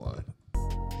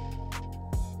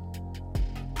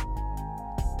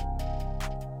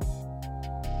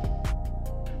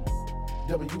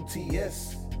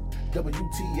WTS,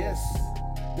 WTS,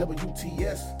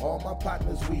 WTS. All my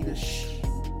partners, we the shh.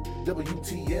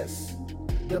 WTS,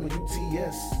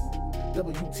 WTS,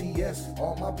 WTS.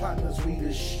 All my partners, we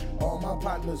the shh. All my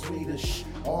partners, we the shh.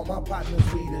 All my partners,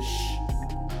 we the shh.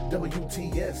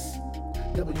 WTS,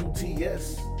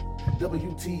 WTS,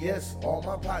 WTS. All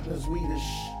my partners, we the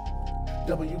shh.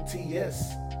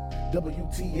 WTS,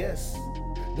 WTS,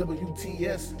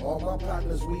 WTS. All my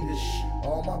partners, we the shh.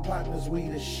 All my partners, we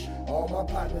the shh. All my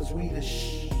partners, we the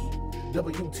shh.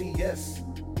 WTS,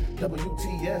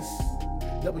 WTS,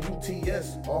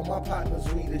 WTS. All my partners,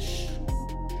 we the shh.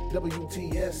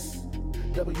 WTS,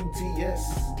 WTS,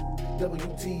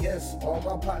 WTS. All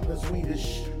my partners, we the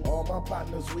shh. All my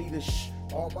partners, we the shh.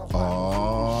 All my partners,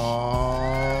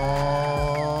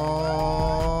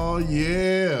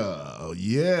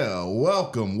 yeah.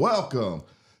 Welcome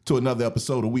to another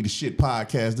episode of We the Shit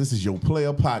Podcast. This is your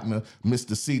player partner,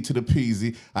 Mr. C to the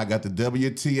Peasy. I got the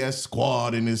WTS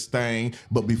squad in this thing.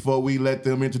 But before we let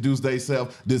them introduce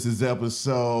themselves, this is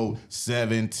episode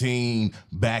 17,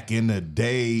 back in the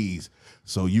days.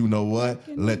 So you know what?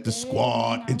 Let the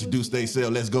squad introduce themselves.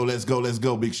 Let's go.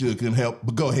 Big Sugar couldn't help,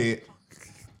 but go ahead.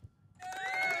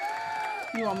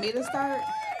 You want me to start?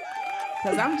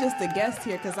 Because I'm just a guest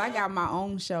here because I got my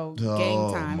own show,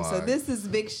 Game Time. So this is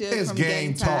Big Sugar It's from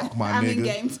Game Time. Talk, my I nigga. mean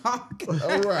Game Talk.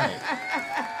 All right.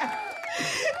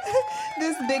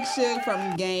 This Big Sugar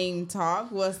from Game Talk.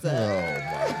 What's up? Oh,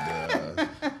 my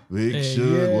God. Big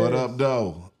Sugar, what up,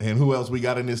 though? And who else we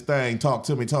got in this thing? Talk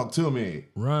to me.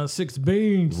 Run 6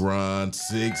 beans. Run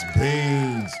 6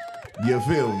 beans. You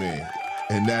feel me?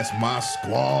 And that's my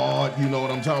squad. You know what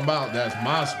I'm talking about? That's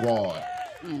my squad.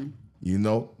 You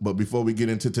know, but before we get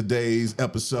into today's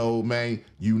episode, man,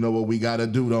 you know what we got to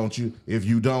do, don't you? If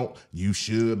you don't, you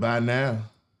should by now.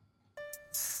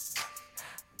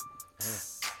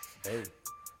 hey,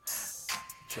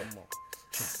 check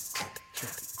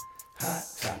Hot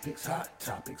topics, hot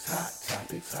topics, hot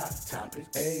topics, hot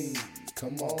topics. Hey,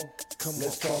 come on,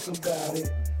 let's talk about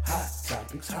it. Hot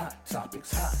topics, hot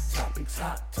topics, hot topics,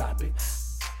 hot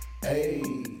topics. Hey,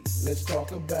 let's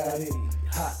talk about it.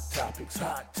 Hot topics,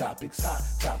 hot topics, hot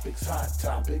topics, hot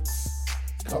topics.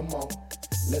 Come on,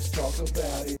 let's talk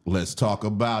about it.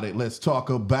 Let's talk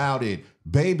about it.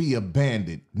 Baby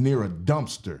abandoned near a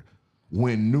dumpster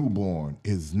when newborn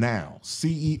is now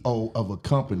CEO of a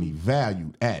company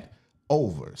valued at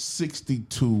over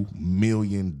 $62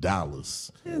 million.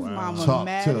 His mama Talk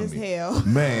mad to as me. hell.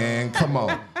 Man, come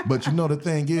on. But you know the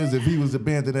thing is, if he was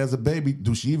abandoned as a baby,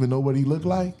 do she even know what he looked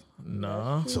like?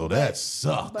 Nah. So that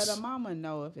sucks. But a mama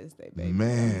know if it's their baby.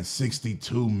 Man,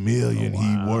 $62 million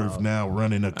he worth now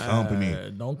running a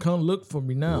company. Don't come look for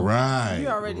me now. Right. You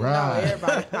already know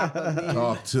everybody pop up in.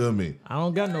 Talk to me. I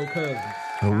don't got no cousins.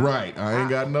 Right. I ain't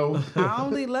got no. I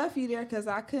only left you there because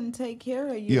I couldn't take care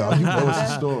of you. Yeah, you know it's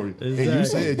a story. And you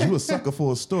Exactly. said you a sucker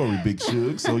for a story, Big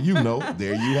Suge. So you know,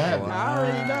 there you have it. I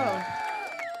already know.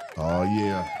 Oh,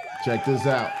 yeah. Check this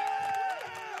out.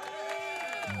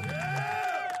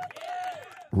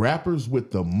 Rappers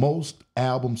with the most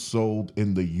albums sold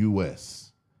in the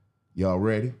U.S. Y'all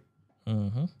ready?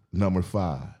 Mm-hmm. Number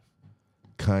 5,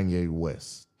 Kanye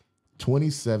West.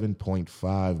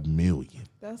 27.5 million.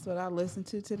 That's what I listened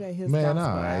to today. His Man,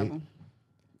 gospel all right. album.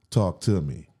 Talk to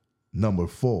me. Number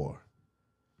 4,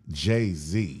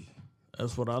 Jay-Z.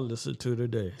 That's what I listened to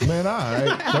today. Man, all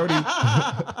right.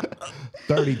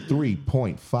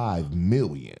 33.5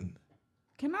 million.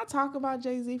 Can I talk about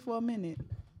Jay-Z for a minute?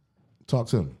 Talk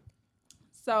to me.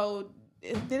 So,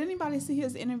 did anybody see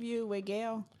his interview with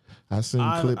Gail? I seen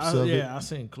clips of it. Yeah, I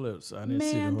seen clips. I didn't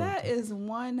see the Man, whole that thing. is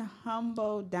one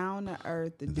humble, down to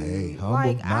earth dude. Hey, humble,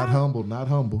 Like, not humble.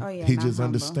 Oh, yeah, he not just humble.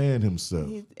 understand himself.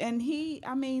 I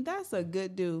mean, that's a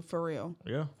good dude for real.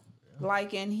 Yeah.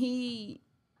 Like, and he's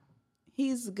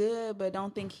good, but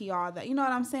don't think he all that. You know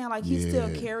what I'm saying? Like, he still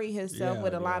Yeah. carry himself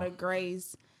with a lot of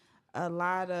grace, a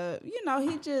lot of,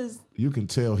 he just. You can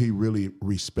tell he really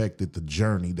respected the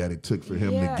journey that it took for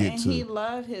him to get and to. he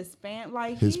loved his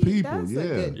like his people, That's yeah. a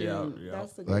good dude. Yeah.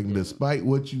 That's a good Like, dude. despite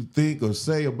what you think or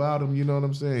say about him, you know what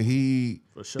I'm saying? He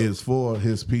For sure. is for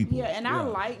his people. Yeah, and I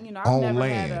like, I've On never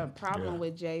had a land. problem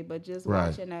with Jay, but just Right.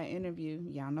 watching that interview,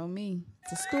 y'all know me.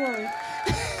 It's a story.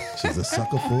 She's a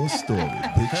sucker for a story.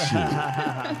 Big shit.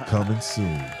 Coming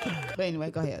soon. But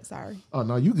anyway, go ahead. Sorry. Oh,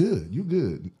 no, you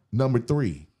good. Number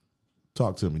 3.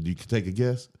 Talk to me. You can take a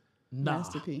guess? Nah.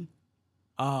 Master P.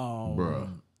 Bruh.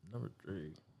 Number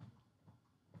 3.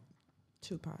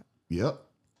 Tupac. Yep.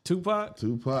 Tupac?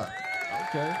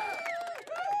 Okay.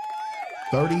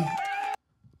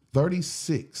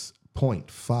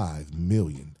 36.5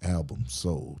 million albums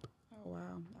sold. Oh,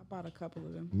 wow. I about a couple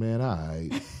of them. Man, all right.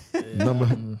 Number.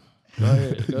 Go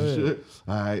ahead.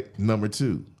 All right, number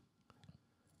 2.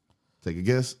 Take a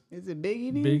guess. Is it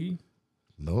Biggie? Then? Biggie.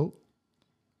 Nope.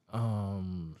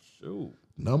 Shoot.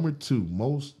 Number 2,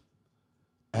 most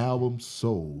albums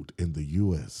sold in the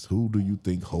U.S. Who do you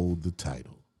think hold the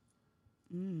title?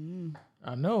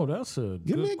 I know that's a.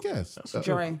 Give good, me a guess.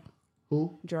 Dre.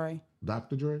 Who? Dre.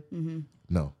 Dr. Dre? Mm-hmm.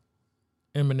 No.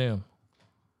 Eminem.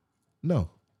 No.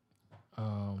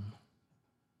 Are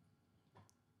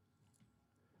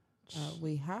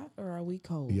we hot or are we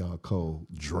cold? Y'all cold.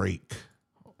 Drake.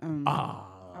 I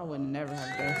would never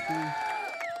have guessed him.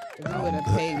 If you would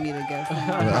have paid me to guess him, I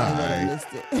probably would have missed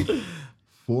it.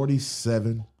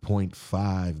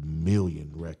 47.5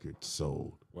 million records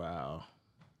sold. Wow.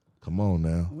 Come on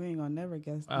now. We ain't gonna never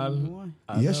guess number one.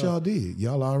 Yes, y'all did.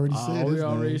 Y'all already said We his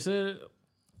already name. said it.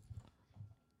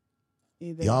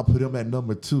 Either, Y'all put him at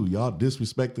number 2. Y'all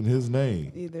disrespecting his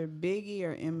name. either Biggie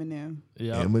or Eminem.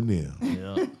 Yeah. Eminem.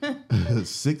 Yeah.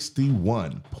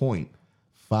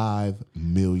 61.5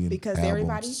 million Because albums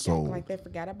everybody sold. act like they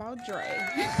forgot about Dre.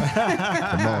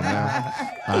 Come on now.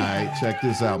 All right, check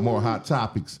this out. More hot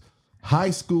topics. High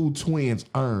school twins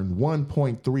earned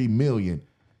 $1.3 million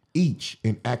each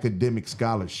in academic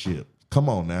scholarship. Come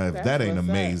on now, if That's that ain't what's up.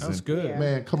 amazing. That's good. Yeah.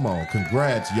 Man, come on.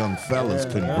 Congrats, young fellas.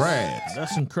 Congrats.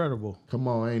 That's incredible. Come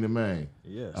on, ain't it, man?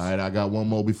 Yes. All right, I got one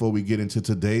more before we get into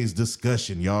today's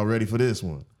discussion. Y'all ready for this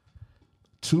one?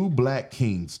 2 black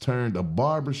kings turned a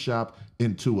barbershop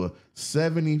into a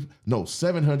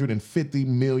 $750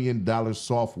 million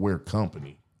software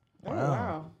company. Oh,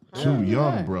 wow. How 2 did you do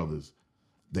young that? brothers.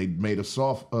 They made a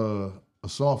software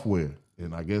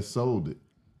and I guess sold it.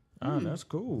 That's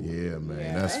cool. Yeah, man,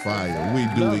 Yeah, that's that's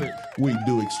fire. Love it. We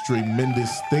do tremendous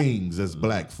things as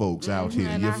black folks out here.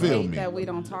 And You I feel hate me? that we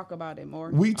don't talk about it more.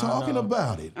 We talking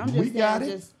about it. I'm just We saying, got it.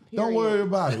 just Don't period. worry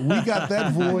about it. We got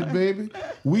that void, baby.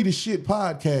 We the shit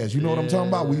podcast. You know what I'm talking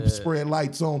about? We spread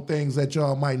lights on things that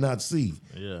y'all might not see.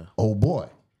 Yeah. Oh boy.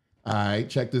 All right,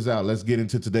 check this out. Let's get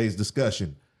into today's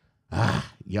discussion.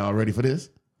 Y'all ready for this?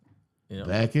 Yeah.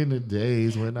 Back in the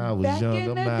days when I was Back young, in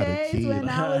I'm the not a days kid. when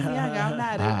I was young, I'm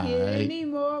not a kid Alright.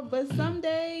 anymore. But some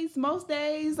days, most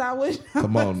days, I wish I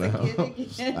Come was on a now. kid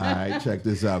again. All right, check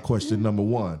this out. Question number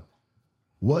 1.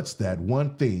 What's that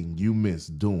one thing you miss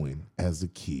doing as a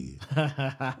kid?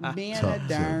 Being Talk a to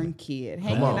darn me. kid,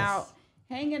 on.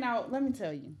 hanging out. Let me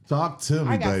tell you, Talk to me,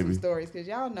 I got baby. some stories because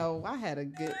y'all know I had a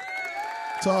good.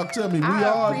 Talk to me. We I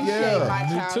all, appreciate yeah. my Me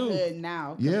too. childhood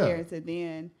now Yeah. compared to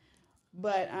then.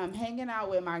 But hanging out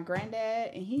with my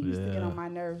granddad, and he used to get Yeah. on my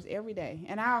nerves every day.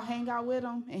 And I'll hang out with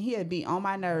him, and he'd be on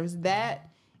my nerves. That,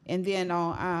 and then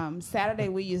on Saturday,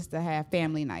 we used to have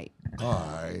family night. All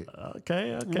right.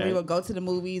 Okay. And we Okay. would go to the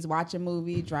movies, watch a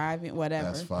movie, driving, whatever.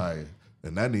 That's fire.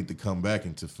 And that need to come back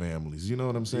into families. You know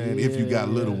what I'm saying? If you got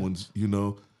little ones, you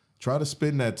know, try to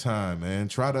spend that time, man.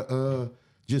 Try to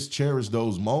just cherish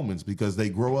those moments because they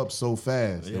grow up so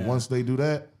fast. And Yeah. once they do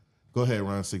that, go ahead,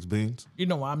 Ron 6 Beans. You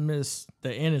know, I miss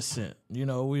the innocent. You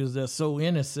know, we was just so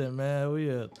innocent, man. We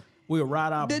would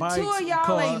ride our The bikes. two of y'all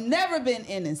car. ain't never been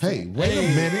innocent. Hey, wait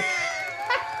a minute.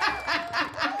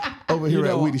 Over here You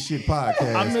know, at We the Shit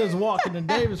Podcast. I miss walking to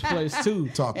Davis' place too.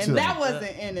 Talk to And that me.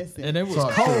 wasn't innocent. And it was Talk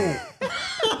to cold. me.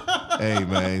 Hey,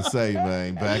 man, say,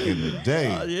 man, back in the day.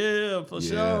 Yeah, for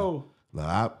sure.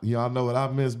 Now, y'all know what I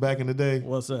missed back in the day?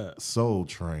 What's that? Soul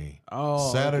Train. Oh,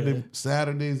 okay.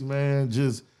 Saturdays, man,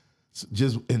 just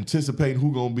anticipating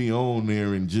who gonna be on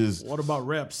there and just What about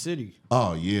Rap City?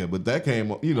 oh yeah, but that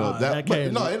came you know that but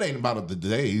came- no, it ain't about the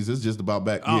days. It's just about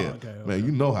back. Oh, yeah, okay. Man,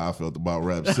 you know how I felt about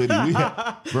Rap City. We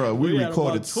had recorded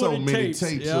about so 20 many tapes,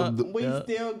 tapes yeah. of the, we Yeah.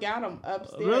 still got them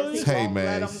upstairs. Really? He Hey won't let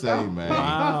man, 'em say go. man,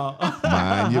 Wow.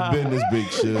 mind your business, Big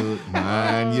Shug.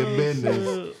 Mind your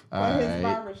business. All For his right.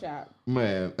 barbershop.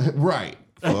 Man, right.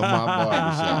 For my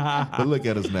barbershop. But look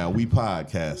at us now. We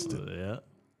podcasting. Yeah.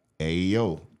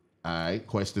 Ayo. All right.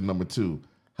 Question number 2.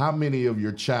 How many of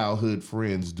your childhood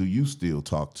friends do you still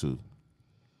talk to?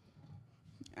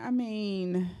 I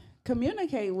mean,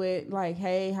 communicate with like,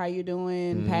 hey, how you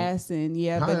doing? Passing,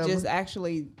 yeah, However. but just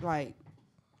actually like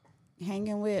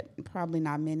hanging with probably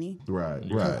not many. Right.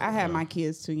 I had my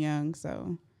kids too young,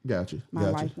 so Gotcha. my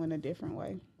Gotcha. life went a different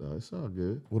way. Oh, it's all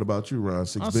good. What about you, Ron?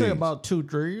 6 I'll Beans? say about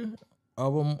 2-3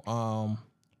 of them.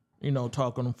 You know,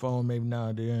 talk on the phone maybe now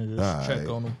and then, just check Alright.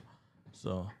 on them.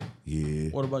 So, Yeah.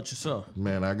 what about yourself?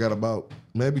 Man, I got about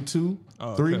maybe 2,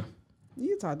 Oh, 3. okay.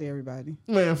 You talk to everybody.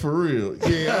 Man, for real.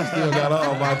 Yeah, I still got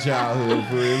all my childhood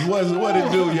friends. What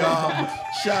it do, y'all?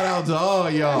 Shout out to all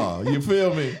y'all. You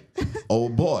feel me? Oh,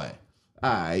 boy.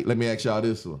 All right, let me ask y'all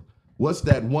this one. What's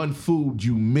that one food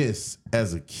you miss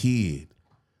as a kid?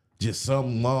 just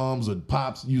some moms or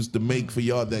pops used to make for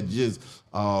y'all that just,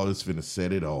 oh, it's finna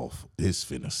set it off. It's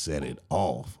finna set it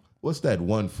off. What's that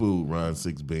one food, Ron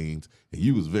Six Beans? And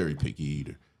you was very picky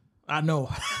eater. I know.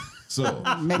 So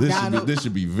McDonald. this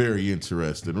should be very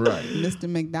interesting, right? Mr.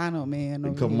 McDonald, man.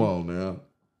 over Come here. on now.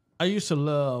 I used to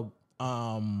love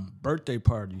birthday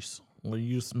parties. When you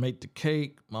used to make the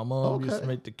cake, my mom used to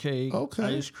make the cake,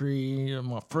 ice cream.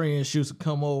 My friends used to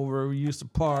come over. We used to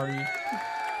party.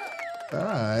 All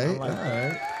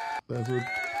right. That's what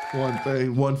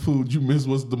one food you missed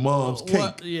was the mom's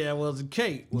cake. It was a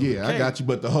cake. I got you.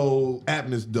 But the whole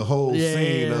atmosphere, the whole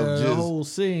scene of just the whole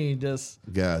scene just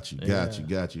got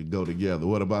you. Go together.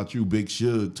 What about you, Big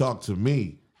Shug? Talk to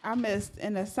me. I missed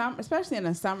in the summer, especially in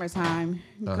the summertime.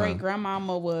 Great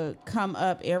grandmama would come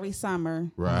up every summer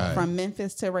from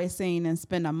Memphis to Racine and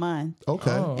spend a month.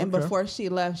 Okay. And before she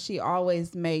left, she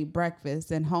always made breakfast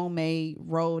and homemade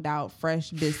rolled out fresh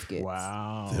biscuits.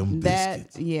 wow. Them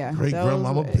biscuits. Great those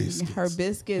grandmama were biscuits. Her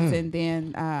biscuits, and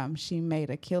then she made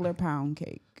a killer pound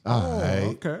cake. All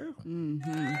right. Okay.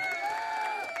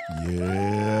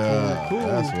 Yeah. Cool.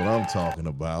 That's what I'm talking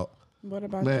about. What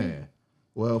about you? Man.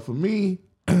 Well, for me,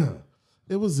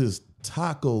 it was this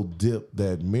taco dip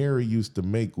that Mary used to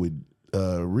make with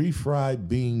refried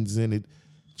beans in it,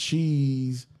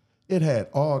 cheese. It had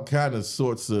all kind of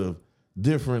sorts of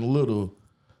different little,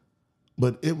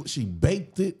 but she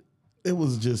baked it. It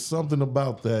was just something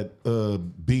about that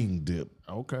bean dip.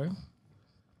 Okay.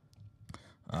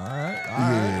 All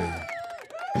right.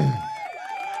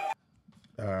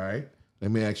 All right.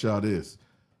 Let me ask y'all this.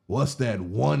 What's that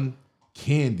one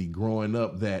candy growing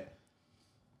up that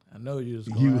I know you was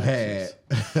you had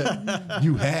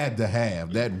you had to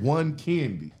have? That one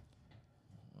candy.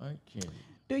 What candy?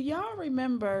 Do y'all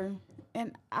remember,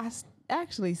 and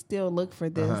actually still look for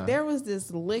this, there was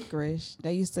this licorice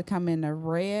that used to come in a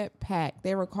red pack.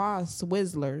 They were called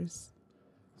Swizzlers.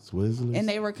 Swizzlers? And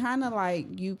they were kind of like,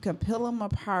 you could peel them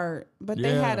apart, but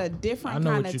they Yeah, had a I different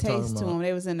know kind what of you're talking taste to about. them.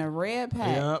 They was in a red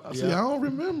pack. See, I don't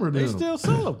remember them. They still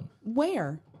sell them.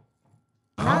 Where?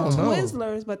 I Not don't know.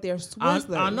 Twizzlers, but they're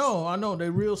Swizzlers. I know. They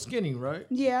real skinny, right?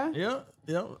 Yeah. Yeah.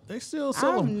 They still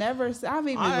sell I've them. I've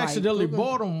even I accidentally Googled-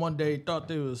 bought them one day. Thought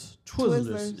they was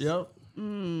Twizzlers. Twizzlers. Yep.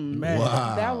 Man.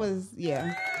 Wow. That was,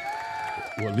 yeah.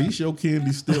 Well, at least your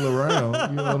candy's still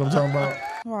around. You know what I'm talking about?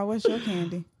 Wow, what's your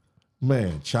candy?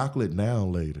 Man, chocolate now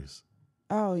laters.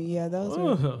 Oh, yeah, those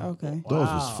were, okay. Those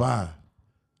was fire.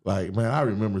 Like, man, I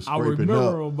remember scraping remember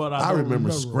up. them, but I I don't remember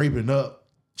remember scraping up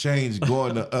change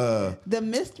going to The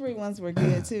mystery ones were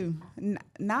good, too.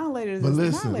 Now later, But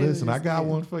listen, I got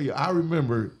one for you. I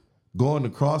remember going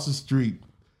across the street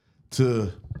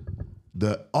to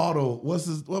the auto. What was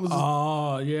his?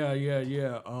 Oh, yeah.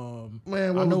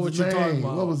 Man, what I know was what his you're name? talking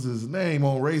about. What was his name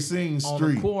on Racine Street?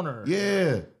 On the corner.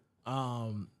 Yeah.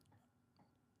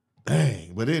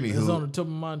 Dang. But It's on anywho. the tip of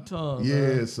my tongue. Yeah,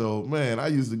 man. so man, I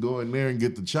used to go in there and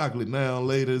get the chocolate now and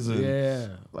laters and Yeah.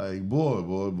 like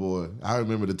boy. I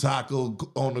remember the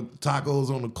tacos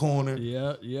on the corner.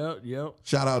 Yep.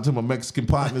 Shout out to my Mexican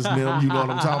partners, them. You know what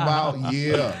I'm talking about?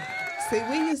 Yeah. See,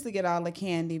 we used to get all the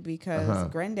candy because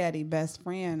Granddaddy best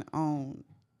friend owned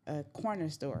a corner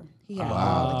store. He had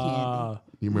all the candy.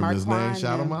 You remember his name? Marquand,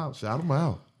 Shout him yeah. out. Shout him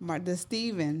out. The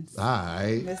Stevens. All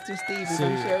right. Mr. Stevens,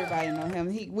 I'm sure everybody know him.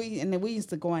 And then we used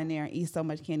to go in there and eat so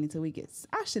much candy till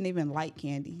I shouldn't even like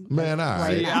candy. Man, all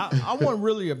right. See, I wasn't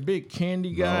really a big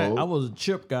candy guy. No. I was a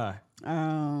chip guy.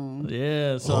 Um,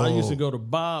 Yeah, so I used to go to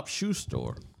Bob's shoe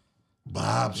store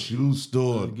Bob's shoe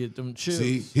store. to get them chips.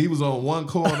 See, he was on one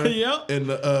corner Yep. in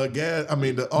the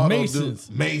the auto Masons.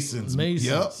 dude. Masons. Masons.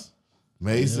 Yep.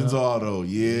 Masons Auto.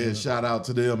 Yeah, shout out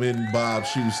to them in Bob's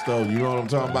shoe store. You know what I'm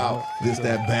talking about? This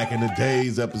that back in the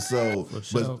days episode.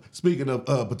 sure. But speaking of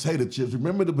potato chips,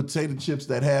 remember the potato chips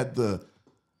that had the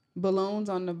balloons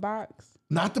on the box.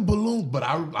 not the balloons, but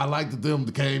I liked that them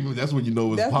came. That's when you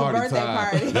know it's That's the party birthday time.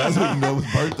 party. That's when you know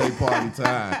it's birthday party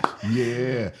time.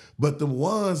 Yeah, but the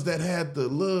ones that had the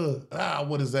little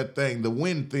what is that thing? The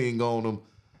wind thing on them.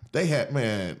 They had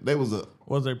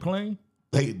Was they plain?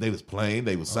 They was plain.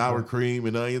 They was sour cream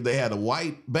and onion. They had a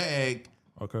white bag.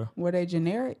 Okay. Were they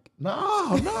generic?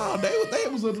 No, they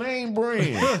was a name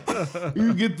brand.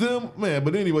 You get them, man.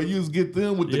 But anyway, you just get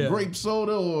them with the Yeah. grape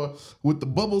soda or with the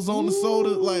bubbles on the soda.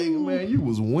 Like, man, you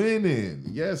was winning.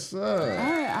 Yes, sir.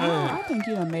 I think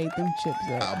you done made them chips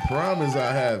up. I promise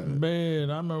I haven't. Man,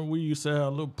 I remember we used to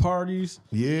have little parties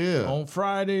Yeah. on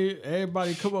Friday.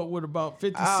 Everybody come up with about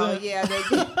 50 Oh, cents. yeah, they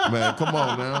did. Man, come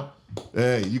on now.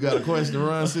 Hey, you got a question,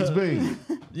 Ron 6B?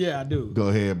 Yeah, I do. Go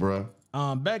ahead, bro.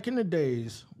 Back in the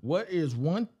days, what is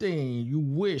one thing you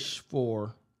wish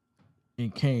for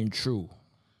and came true?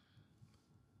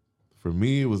 For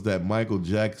me, it was that Michael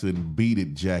Jackson Beat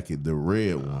It jacket, the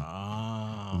red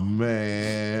one.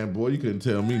 Man, boy, you couldn't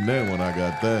tell me nothing when I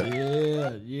got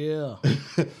that. Yeah.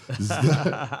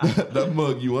 That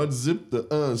mug, you unzip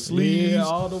the sleeves. Yeah,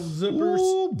 all those zippers.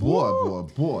 Ooh,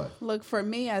 boy. Look, for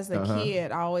me as a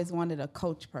kid, I always wanted a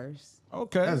Coach purse.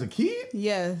 Okay. As a kid?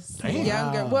 Yes. Damn.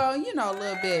 Younger. Well, you know, a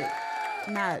little bit,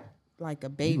 not like a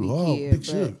baby You kid.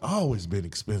 should always been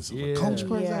expensive. Yeah. A Coach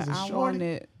purse Yeah, as a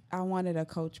shorty? I wanted a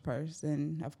Coach purse.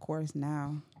 And, of course,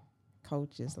 now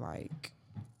Coach is like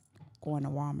going to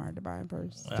Walmart to buy a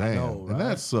purse. Damn, I know, right? And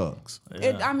that sucks.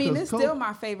 I mean, it's still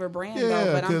my favorite brand,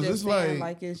 though. But I'm just saying,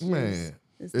 like it's just, man,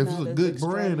 it's if not it's a as good brand,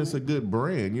 extravagant. it's a good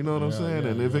brand. You know what I'm saying?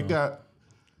 And if it got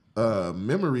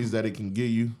memories that it can give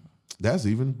you, that's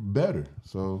even better.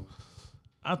 So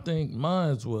I think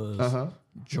mine was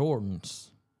Jordans.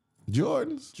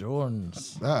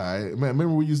 Jordans. All right, man.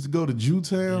 Remember we used to go to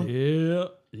Jewtown? Yeah.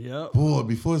 Boy,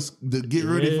 before to get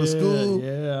ready for school.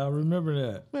 Yeah, I remember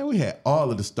that. Man, we had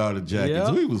all of the starter jackets.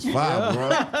 Yeah. We was 5, bro.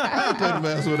 I couldn't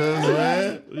mess with us,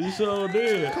 man. You sure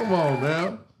did. Come on,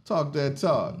 man. Talk that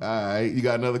talk. All right, you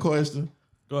got another question?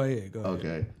 Go ahead.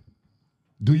 Okay.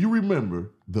 Do you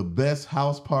remember the best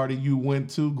house party you went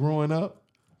to growing up?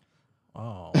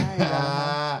 Oh.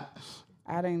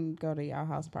 I didn't go to y'all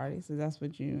house parties, so that's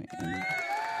what you.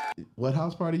 What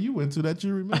house party you went to that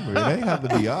you remember? It ain't have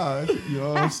to be ours. You know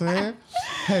what I'm saying?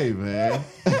 Hey, man.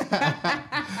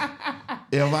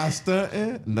 Am I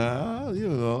stunting? Nah, you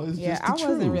know, it's just the I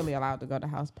wasn't truth. really allowed to go to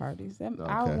house parties.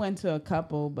 I went to a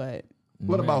couple, but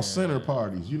What about center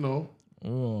parties? You know,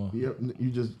 Oh.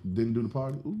 you just didn't do the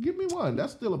party? Well, give me one.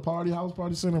 That's still a party, house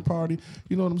party, center party.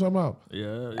 You know what I'm talking about?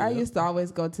 Yeah. I used to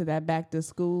always go to that back to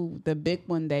school, the big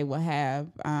one they would have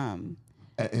In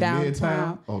downtown.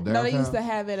 Midtown? Oh, downtown? No, they used to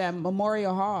have it at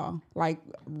Memorial Hall. Like,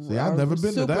 See, I've never been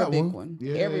to super that big one. one.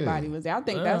 Yeah. Everybody was there. I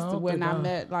think Yeah, that's I don't when think I I-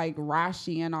 met like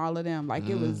Rashi and all of them. Like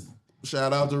it was.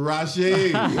 Shout out to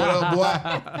Rashid. What up,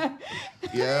 boy?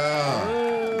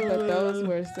 Yeah. But those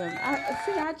were some.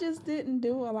 I just didn't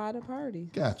do a lot of parties.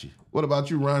 Got you. What about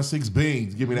you, Ron Six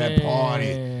Beans? Give me that party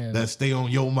Man. that stay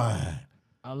on your mind.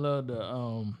 I love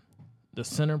the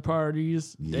center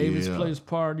parties, Davis Yeah. Place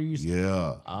parties.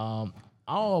 Yeah.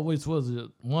 I always was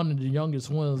one of the youngest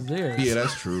ones there. Yeah,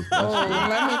 that's true. Oh,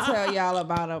 let me tell y'all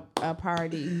about a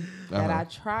party that I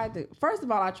tried to. First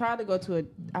of all, I tried to go to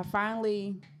I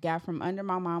finally got from under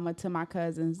my mama to my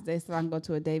cousins. They said I can go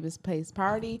to a Davis Place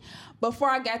party. Before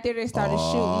I got there, they started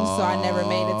shooting, so I never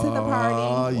made it to the party.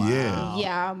 Oh, yeah.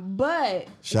 Yeah, but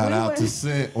Shout out to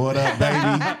Cent. What up,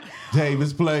 baby?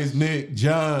 Davis Place, Nick,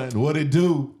 John. What it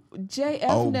do? JF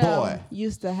Oh, boy.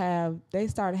 used to have. They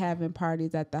started having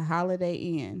parties at the Holiday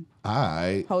Inn All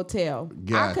right. Hotel. I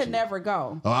Got could you. never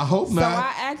go. Oh, I hope So not.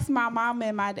 I asked my mom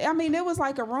and my dad. I mean, it was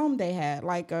like a room they had,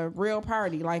 like a real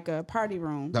party, like a party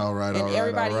room. All right, and all right,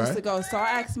 everybody all used right. to go. So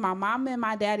I asked my mom and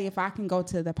my daddy if I can go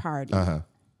to the party.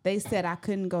 They said I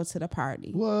couldn't go to the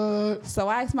party. What? So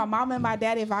I asked my mom and my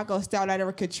daddy if I go stay at a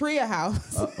Katria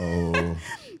house. Oh.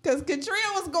 Because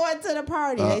Katria was going to the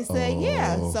party. They said,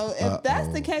 yeah. So if that's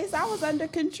the case, I was under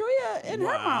Katria and her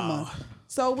mama.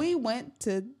 So we went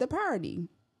to the party.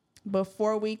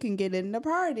 Before we can get in the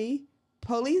party,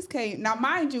 police came. Now,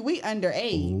 mind you, we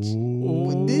underage.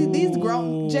 These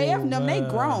grown, JF and them, they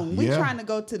grown. We Yeah. trying to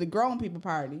go to the grown people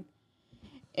party.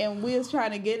 And we was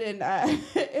trying to get in.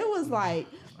 It was like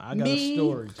I got a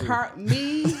story, too.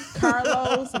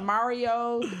 Carlos,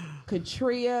 Mario,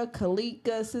 Katria,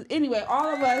 Kalika. Anyway,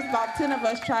 all of us, about 10 of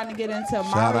us, trying to get into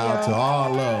Shout out to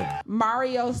all of them.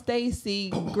 Mario, Stacy,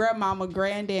 Grandmama,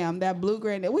 Grandam, that blue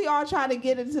Grandam. We all trying to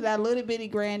get into that little bitty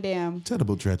Grandam.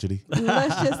 Terrible tragedy.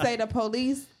 Let's just say the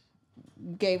police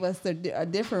gave us a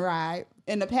different ride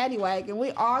in the paddy wagon.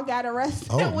 We all got arrested.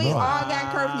 Oh, We no. all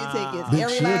got curfew tickets. Big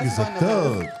Every Suge last is a one of us.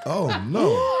 thug. Oh,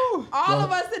 no. All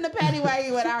of us in the paddy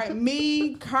wagon with our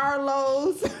me,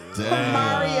 Carlos, Damn.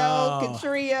 Mario,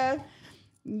 Katria.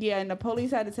 Yeah, and the police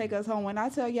had to take us home. When I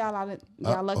tell y'all,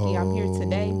 y'all lucky I'm here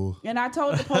today. And I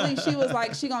told the police, she was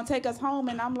like, she gonna take us home.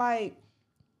 And I'm like,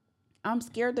 I'm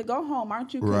scared to go home.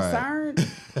 Aren't you Right. concerned?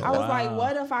 I was like,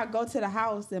 what if I go to the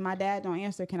house and my dad don't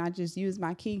answer? Can I just use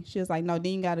my key? She was like, no,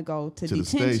 then you got to go to To the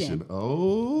detention. station.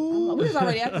 Oh. We was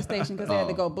already at the station because they had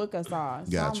to go book us all.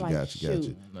 So Gotcha, I'm like, gotcha.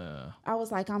 shoot. I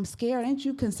was like, I'm scared. Ain't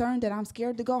you concerned that I'm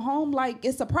scared to go home? Like,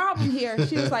 it's a problem here.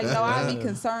 She was like, no, I'd be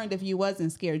concerned if you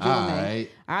wasn't scared. All right.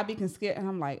 I'd be scared. And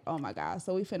I'm like, oh my God.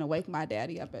 So we finna wake my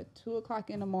daddy up at 2:00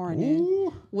 in the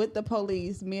morning with the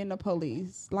police, me and the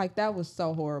police. Like, that was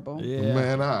so horrible. Yeah.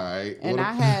 Man, all right. And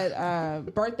I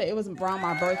had birthday. It was around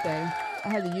my birthday. I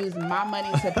had to use my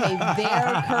money to pay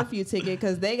their curfew ticket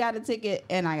because they got a ticket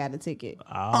and I got a ticket.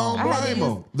 I don't blame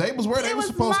them. They was where they were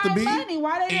supposed to be. Money.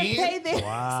 Why they didn't pay theirs?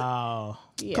 Wow.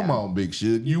 Yeah. Come on, big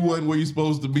shit. You wasn't where you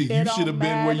supposed to be. You should have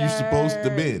been where you supposed to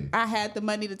been. I had the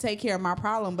money to take care of my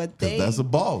problem, but that's a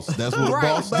boss. That's what a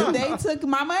boss do. But they took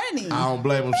my money. I don't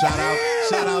blame them. Shout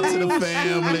out to the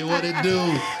family. What it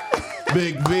do?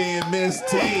 Big V and Miss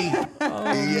T.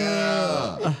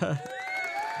 Yeah.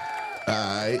 All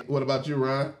right. What about you,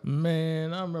 Ryan?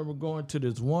 Man, I remember going to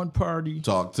this one party.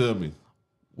 Talk to me.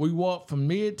 We walked from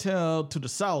Midtown to the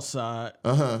south side.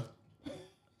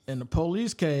 And the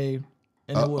police came,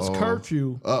 and it was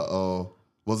curfew.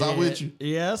 Was I with you?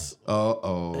 Yes.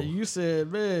 And you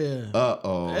said, man.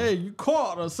 Hey, you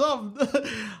caught or something.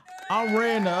 I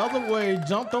ran the other way,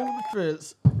 jumped over the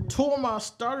fence, tore my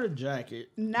starter jacket.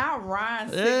 Not Ryan.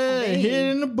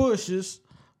 Hid in the bushes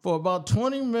for about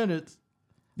 20 minutes.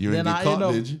 You didn't get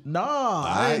caught, did you? Nah,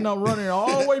 I ended up running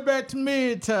all the way back to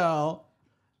Midtown.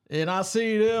 And I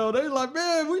see them, they like,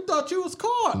 man, we thought you was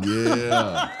caught.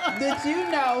 Yeah. Did you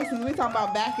know, since we talking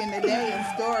about back in the day and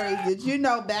stories, did you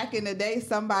know back in the day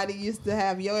somebody used to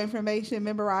have your information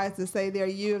memorized to say they're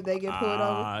you if they get pulled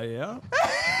over? Yeah.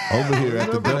 Over here at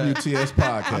the WTS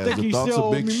podcast, the thoughts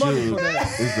of Big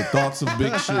Suge is the thoughts of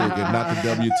Big Suge and not the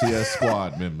WTS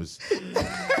squad members.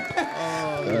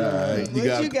 Right.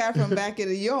 What you got from back in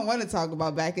the day? You don't want to talk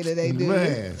about back in the day, do you?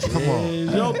 Man, come on.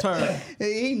 It's your turn.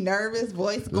 He nervous,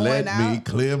 voice going out. Let me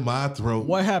clear my throat.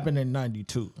 What happened in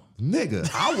 92? Nigga,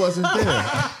 I wasn't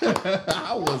there.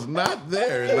 I was not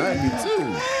there in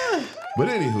 92. But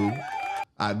anywho,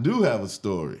 I do have a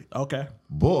story. Okay.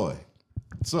 Boy,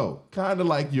 so kind of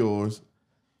like yours,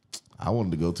 I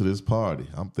wanted to go to this party.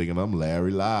 I'm thinking I'm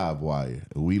Larry Livewire,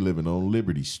 and we living on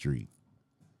Liberty Street.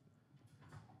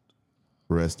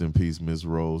 Rest in peace, Miss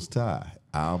Rose Ty.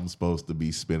 I'm supposed to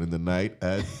be spending the night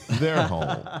at their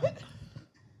home.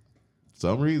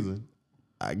 Some reason,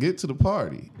 I get to the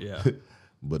party. Yeah.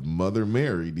 But Mother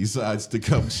Mary decides to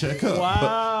come check up.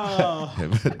 Wow.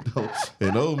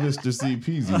 and old Mr. C.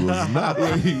 Peasy was not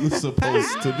where he was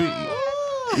supposed to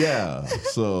be. Yeah.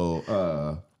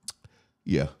 So,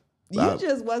 yeah. You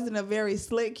just wasn't a very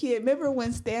slick kid. Remember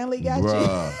when Stanley got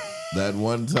you? That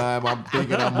one time I'm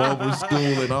thinking I'm over school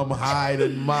and I'm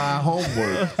hiding my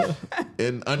homework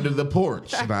under the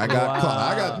porch. And I got caught.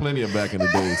 I got plenty of back in the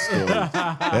day stories.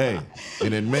 Hey,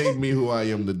 and it made me who I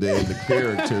am today and the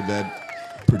character that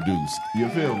produced. You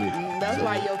feel me? That's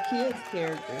why your kid's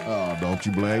character. Oh, don't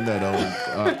you blame that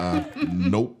on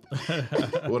nope.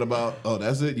 What about,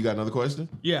 that's it? You got another question?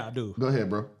 Yeah, I do. Go ahead,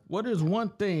 bro. What is one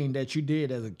thing that you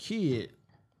did as a kid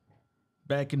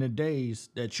back in the days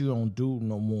that you don't do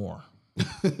no more?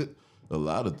 A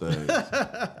lot of things.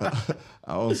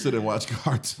 I don't sit and watch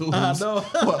cartoons. I know.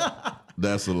 Well,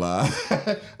 that's a lie.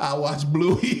 I watch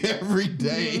Bluey every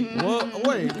day. Well,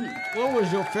 wait, what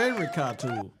was your favorite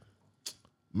cartoon?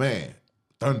 Man,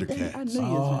 Thundercats. I knew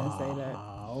you was going to say that.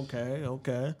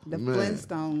 Okay. The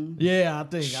Flintstones. Yeah, I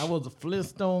think I was a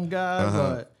Flintstone guy,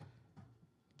 but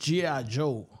G.I.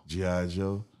 Joe. G.I.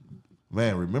 Joe.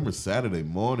 Man, remember Saturday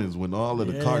mornings when all of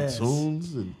the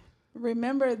cartoons and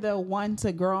remember the One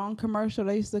to Grown commercial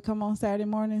that used to come on Saturday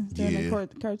mornings during the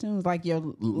cartoons, like your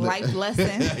life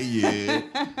lesson? Yeah.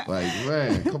 Like,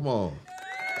 man, come on.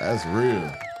 That's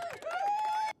real.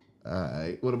 All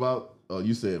right. What about,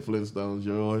 you said Flintstones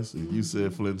yours? You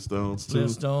said Flintstones too?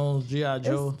 Flintstones, G.I.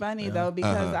 Joe. It's funny, though,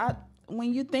 because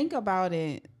when you think about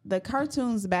it, the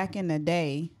cartoons back in the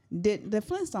day, the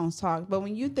Flintstones talk, but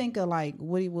when you think of like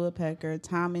Woody Woodpecker,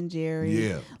 Tom and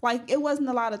Jerry, like it wasn't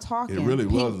a lot of talking. It really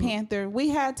Pink wasn't. Panther, we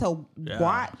had to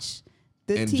watch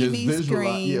the and TV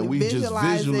screen, we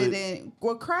visualize just it, and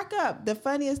we'll crack up. The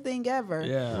funniest thing ever.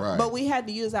 Yeah. Right. But we had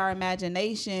to use our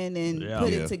imagination and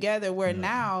put it together. Where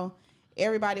now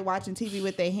everybody watching TV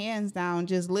with their hands down,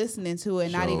 just listening to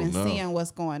it, not even seeing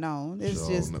what's going on. It's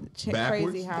just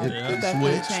crazy how stuff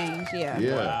can change.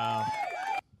 Yeah. Wow.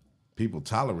 People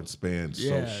tolerance spans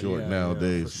so short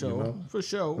nowadays. For sure. You know? For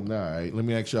sure. All right, let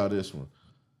me ask y'all this one.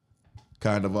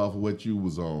 Kind of off of what you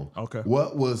was on. Okay.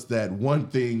 What was that one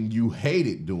thing you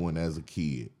hated doing as a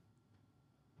kid?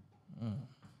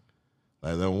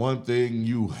 Like that one thing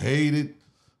you hated?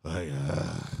 Like,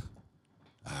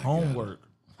 homework.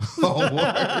 Homework.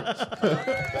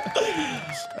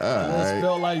 I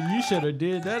felt like you should have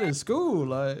did that in school.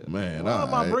 Like, man, why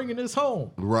am I bringing this home?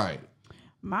 Right.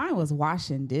 Mine was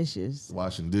washing dishes.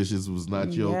 Washing dishes was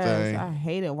not your thing? I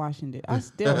hated washing dishes. I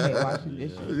still hate washing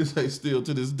dishes. You say still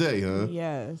to this day, huh?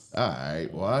 Yes. All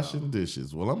right, washing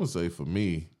dishes. Well, I'm going to say for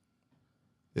me,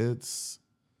 it's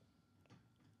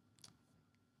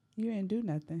You didn't do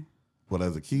nothing. But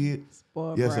as a kid,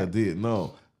 Spoiled yes, brat. I did.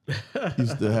 No,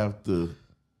 used to have to.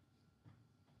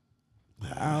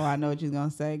 Oh, I know what you're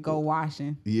gonna say. Go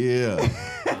washing. Yeah,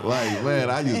 like man,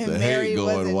 I used to Mary hate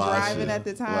going wasn't washing. driving at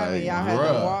the time, Like, and y'all had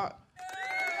bruh, to walk.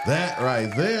 That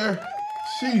right there,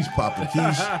 she's Papa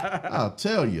Keish. I'll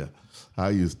tell you, I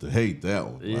used to hate that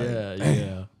one. Yeah, Like,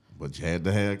 yeah. But you had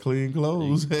to have clean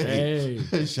clothes. Hey.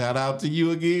 Hey, shout out to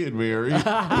you again, Mary. Hey,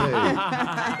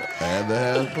 had to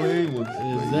have clean ones.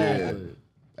 But Exactly.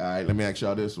 Yeah. All right, let me ask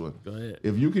y'all this one. Go ahead.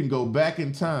 If you can go back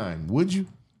in time, would you?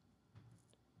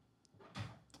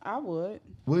 I would.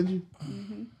 Would you?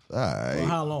 Mm-hmm. All right. For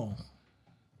how long?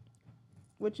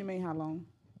 What you mean? How long?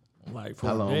 Like for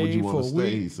How a long day, would you for want a to stay?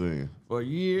 week, He's saying. for a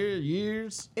year,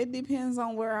 years? It depends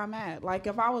on where I'm at. Like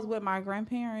if I was with my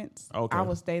grandparents, Okay. I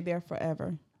would stay there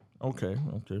forever. Okay,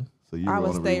 okay. So you I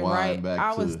want would to stay rewind right. back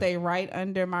I to would stay right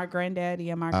under my granddaddy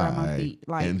and my grandma's Alright. feet,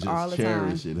 like And just all the time,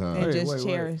 cherish it, huh? and Wait, just wait,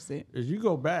 wait. cherish it. If you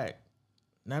go back,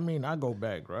 that mean I go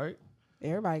back, right?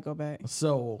 Everybody go back.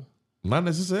 So Not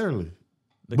necessarily.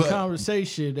 the But-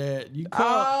 conversation that you call,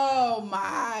 Oh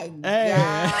my Hey.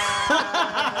 god!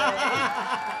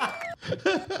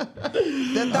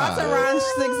 The thoughts around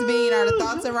 6 are the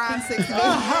thoughts around 6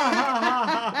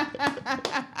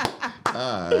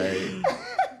 All right.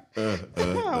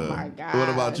 Oh my god! What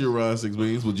about you, Ron 6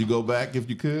 Beans? Would you go back if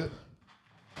you could?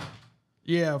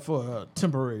 yeah, for a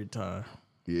temporary time,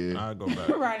 Yeah. I go back.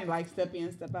 Ronnie like step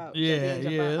in, step out. Yeah, step in,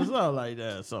 step yeah, out. it's something like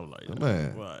that, something like that.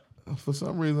 Man. But For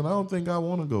some reason, I don't think I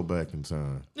want to go back in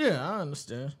time. yeah, I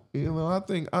understand. You know, I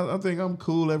think I'm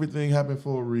cool. Everything happened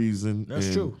for a reason. That's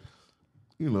and, true.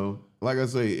 You know, like I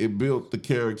say, it built the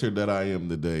character that I am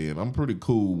today, and I'm pretty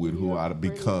cool with who You're I a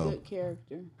pretty become. Good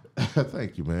character.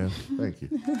 Thank you, man. Thank you.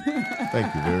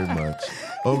 Thank you very much.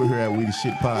 Over here at We the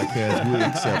Shit Podcast, we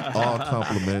accept all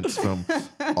compliments from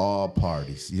all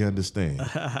parties. You understand?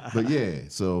 But yeah,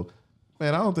 so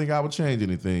man, I don't think I would change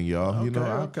anything, y'all. You know,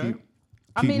 Okay, I'll okay.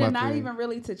 I keep mean, my and not thing. even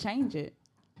really to change it.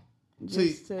 See,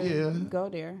 Just to yeah. go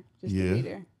there. Just Yeah, to be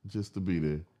there. just to be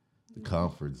there. The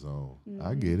comfort zone.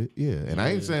 I get it. Yeah. And I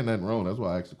ain't saying nothing wrong. That's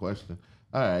why I asked the question.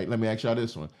 All right, let me ask y'all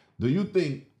this one. Do you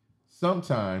think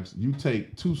sometimes you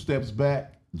take 2 steps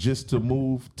back just to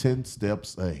move 10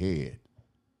 steps ahead?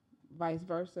 Vice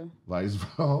versa. Vice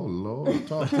versa. Oh, Lord.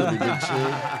 Talk to me, good chick.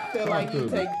 I feel like you to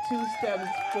me. take 2 steps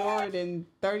forward and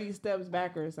 30 steps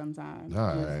backwards sometimes.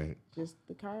 All Just- right. Just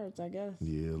the cards, I guess.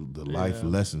 Yeah, the life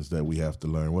lessons that we have to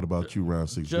learn. What about you, Round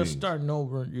 6 Just Beans? starting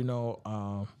over,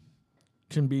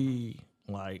 can be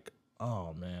like,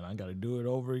 oh man, I got to do it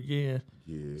over again.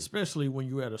 Yeah. Especially when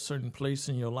you're at a certain place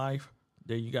in your life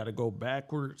that you got to go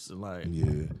backwards. And like,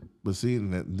 Yeah. But see,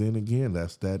 then again,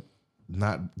 that's that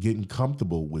not getting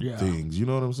comfortable with Yeah. things. You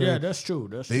know what I'm saying? yeah, that's true.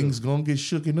 That's Things true. gonna get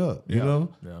shooken up, you Yeah, know?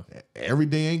 yeah. Every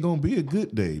day ain't gonna be a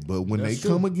good day, but when That's they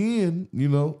come true. again, you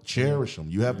know, cherish them.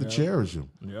 You have to cherish them.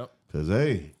 Yep. Cause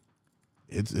hey,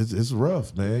 it's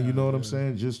rough, man. You know what I'm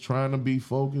saying? Just trying to be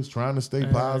focused, trying to stay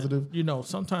positive.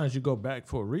 Sometimes you go back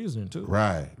for a reason too.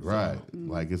 Right.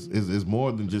 Like it's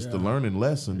more than just a learning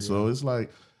lesson. So it's like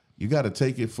you got to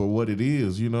take it for what it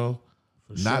is, you know.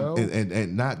 Not sure.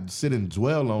 and not sit and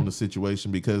dwell on the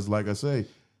situation because, like I say,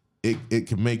 it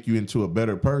can make you into a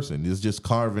better person. It's just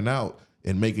carving out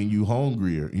and making you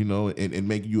hungrier, you know, and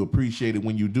making you appreciate it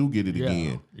when you do get it Yeah.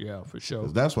 again. Yeah, for sure.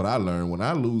 'Cause that's what I learned. When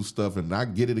I lose stuff and I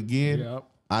get it again, Yep.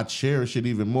 I cherish it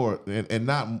even more. And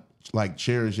not like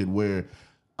cherish it where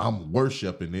I'm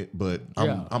worshiping it, but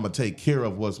I'm going to take care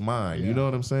of what's mine. You Yeah. know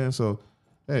what I'm saying? So,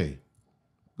 hey,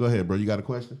 go ahead, bro. You got a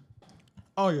question?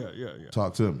 Oh yeah.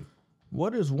 Talk to me.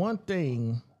 What is one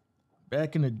thing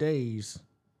back in the days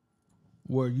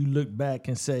where you look back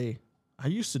and say, I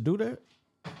used to do that?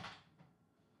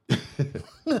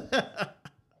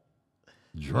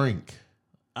 Drink.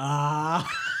 Ah.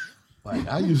 Like,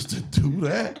 I used to do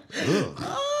that?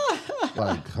 Ugh.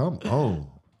 Like, come on.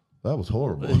 That was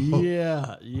horrible.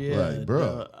 yeah. Like,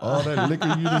 bro, all that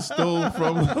liquor you just stole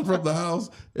from the house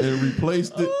and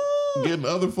replaced it, getting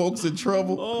other folks in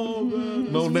trouble. Oh,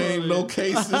 man. No name, no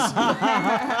cases.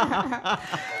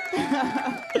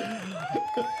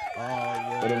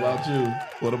 What about you?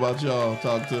 What about y'all?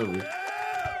 Talk to me.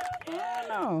 I don't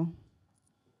know.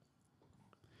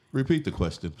 Repeat the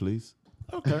question, please.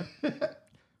 Okay.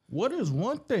 What is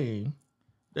one thing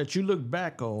that you look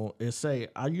back on and say,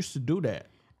 I used to do that?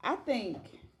 I think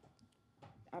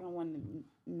I don't want to,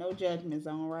 no judgment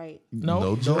zone, right?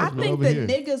 No I judgment think over the here.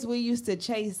 niggas we used to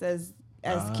chase as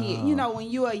kids, you know, when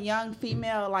you a young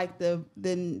female, like the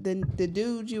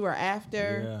dude you were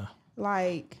after, Yeah.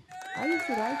 like I used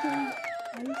to like him.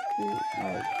 I used to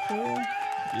like chill.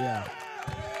 Yeah.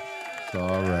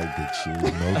 All right, Big Shoe.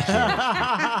 No choice.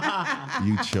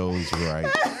 You chose right.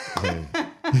 Hey.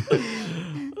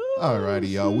 All righty,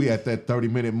 y'all. We at that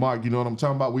 30-minute mark. You know what I'm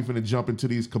talking about? We finna jump into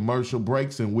these commercial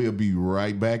breaks, and we'll be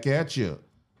right back at you.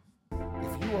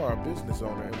 If you are a business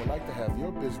owner and would like to have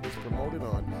your business promoted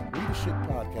on We the Shit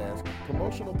Podcast,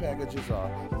 promotional packages are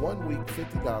 1 week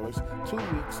 $50, 2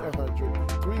 weeks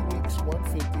 $100, 3 weeks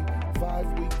 $150,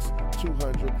 5 weeks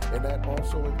 $200, and that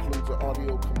also includes an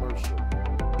audio commercial.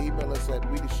 Email us at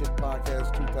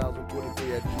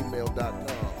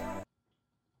WeTheShitPodcast2023@gmail.com.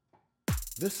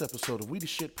 This episode of We the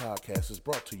Shit Podcast is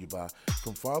brought to you by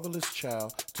From Fatherless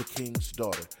Child to King's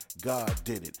Daughter, God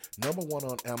Did It. #1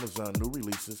 on Amazon new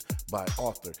releases by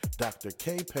author Dr.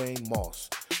 K. Payne Moss.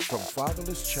 From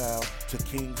Fatherless Child to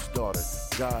King's Daughter,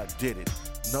 God Did It.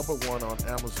 #1 on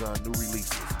Amazon new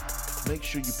releases. Make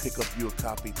sure you pick up your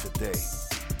copy today.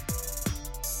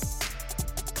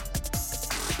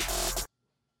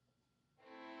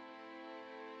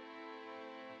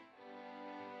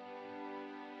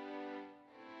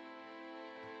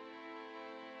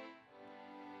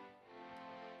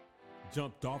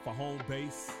 Jumped off a home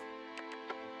base.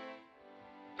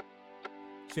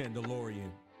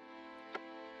 Chandelorian.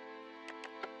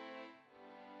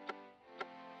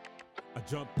 I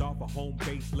jumped off a home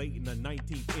base late in the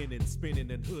 19th inning, spinning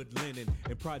in hood linen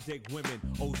and project women,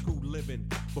 old school living.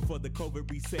 Before the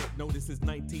COVID reset, notices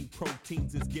 19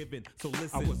 proteins is given. So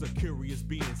listen, I was a curious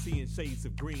being, seeing shades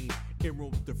of green. In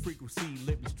room, the frequency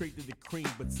lit me straight to the cream.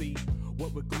 But see,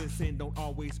 what would glisten don't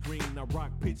always green. I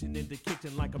rock pitching in the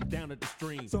kitchen like I'm down at the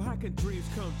stream. So how can dreams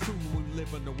come true when we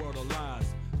live in the world of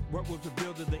lies? What was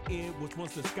revealed in the end was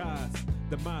once disguised.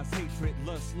 Demise, hatred,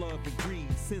 lust, love, and greed.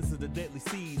 Sins of the deadly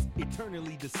seas,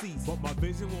 eternally deceased. But my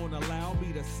vision won't allow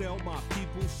me to sell my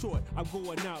people short. I'm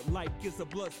going out like it's a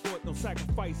blood sport, no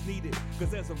sacrifice needed. Cause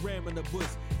there's a ram in the bush.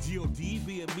 G.O.D.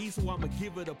 being me, so I'ma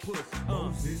give it a push.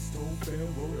 Moses told Pharaoh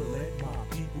to let my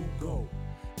people go.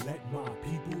 Let my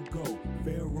people go.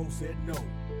 Pharaoh said no.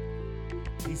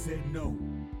 He said no.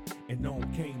 And on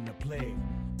came the plague.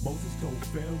 Moses told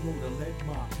Pharaoh to let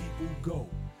my people go.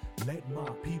 Let my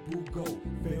people go.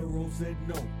 Pharaoh said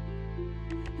no.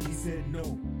 He said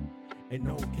no. And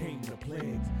on came the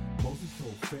plagues. Moses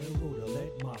told Pharaoh to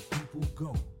let my people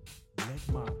go. Let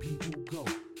my people go.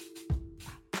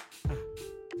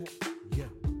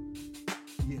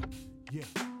 Yeah.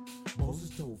 Moses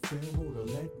told Pharaoh to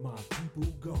let my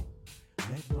people go.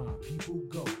 Let my people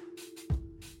go.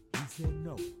 He said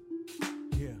no.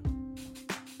 Yeah.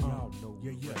 Y'all know.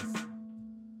 Yes.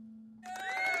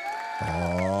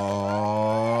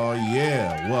 Oh,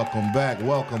 yeah. Welcome back.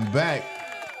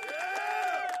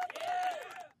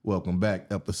 Welcome back,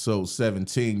 episode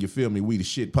 17. You feel me? We the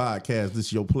Shit Podcast. This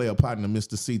is your player partner,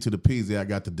 Mr. C to the PZ. I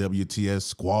got the WTS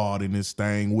squad in this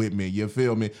thing with me. You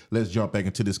feel me? Let's jump back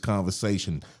into this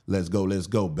conversation. Let's go.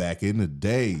 Back in the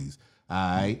days. All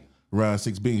right. Round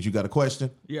 6 Beans, you got a question?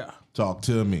 Yeah. Talk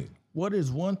to me. What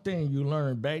is one thing you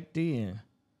learned back then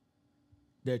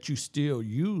that you still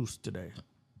use today?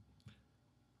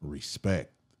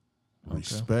 Respect. Okay.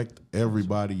 Respect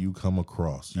everybody you come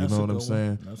across. You That's know a what I'm good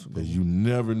saying? one. That's a good Because one. you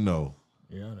never know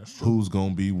Yeah, that's true. who's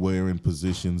going to be wearing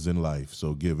positions in life.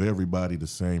 So give everybody the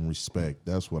same respect.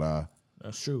 That's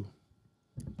true.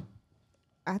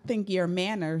 I think your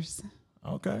manners,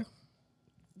 Okay.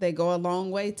 they go a long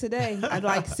way today.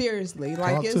 Seriously.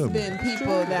 Talk It's to me. been people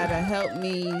that have helped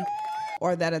me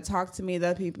or that have talked to me.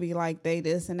 That people be like, they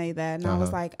this and they that. And I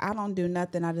was like, I don't do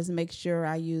nothing. I just make sure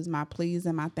I use my please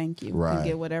and my thank you. Right. And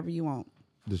get whatever you want.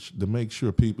 to make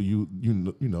sure people, you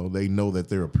know, they know that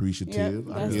they're appreciative.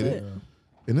 Yep, I that's get it. it.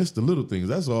 And it's the little things.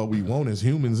 That's all we want as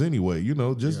humans anyway. You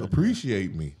know, just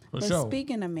appreciate me. For But sure.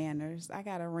 speaking of manners, I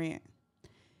got a rant.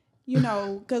 You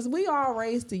know, because we all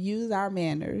raised to use our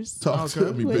manners. Talk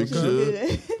to me, which Big is Shug.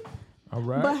 good. All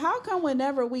right. But how come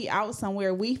whenever we out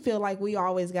somewhere, we feel like we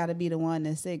always got to be the one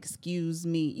that say, excuse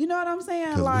me? You know what I'm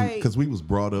saying? Because we was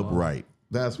brought up right.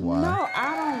 That's why. No,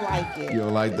 I don't like it. You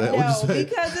don't like that? No, What you say?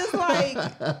 because it's like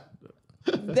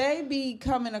they be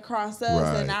coming across us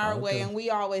Right. in our way, and we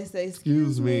always say,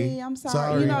 Excuse excuse me. me, I'm sorry.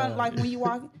 Sorry. You know, like when you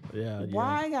walk, Yeah.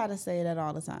 why I got to say that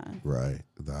all the time? Right.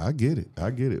 I get it.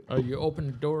 Or you open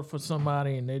the door for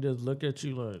somebody and they just look at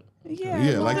you like,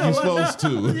 Yeah, like you're supposed to.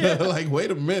 Like, wait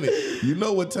a minute. You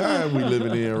know what time we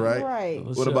living in, right? Right.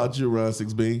 What about you, Ron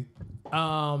 6B?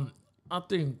 I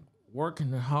think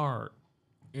working hard,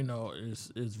 you know,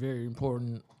 is very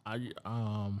important.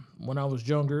 When I was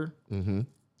younger,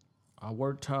 I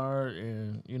worked hard,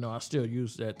 and you know, I still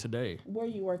use that today. Where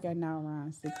you work at now,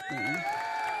 around 16?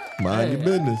 Mind your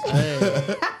business.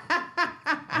 Hey,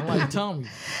 I like Tommy.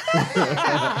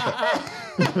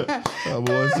 My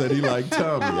boy said he like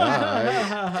Tommy. All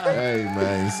right. Hey,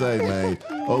 man. Say, man.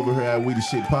 Over here at We The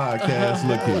Shit Podcast,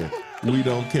 look here. We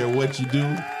don't care what you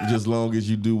do, just long as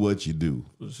you do what you do.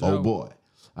 Sure. Oh, boy.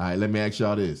 All right, let me ask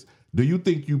y'all this. Do you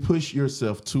think you push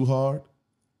yourself too hard?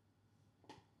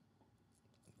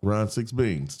 Ron Six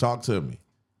Beans, talk to me.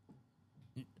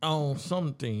 On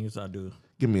some things I do.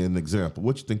 Give me an example.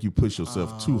 What you think you push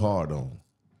yourself too hard on?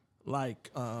 Like,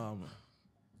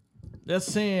 that's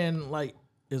saying, like,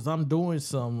 as I'm doing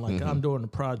something, like I'm doing a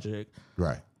project,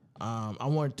 Right. I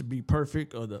want it to be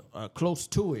perfect or close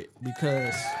to it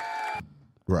because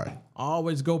Right. I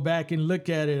always go back and look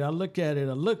at it. I look at it,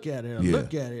 look at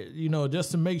it, you know,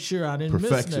 just to make sure I didn't miss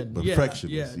nothing.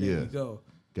 Perfectionist. There you go.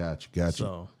 Got you.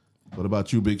 So, What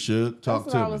about you, Big Shug? Talk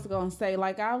That's to what I me. was gonna say.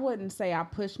 Like, I wouldn't say I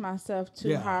push myself too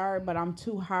Yeah. hard, but I'm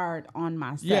too hard on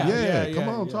myself. Yeah, come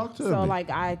on, yeah. talk to So me. like,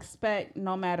 I expect,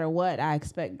 no matter what, I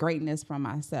expect greatness from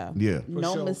myself. Yeah.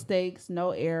 No sure. mistakes,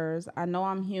 no errors. I know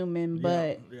I'm human,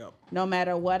 but yeah. no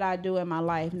matter what I do in my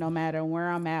life, no matter where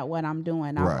I'm at, what I'm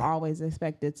doing, Right. I've always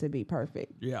expected to be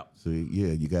perfect. Yeah. See,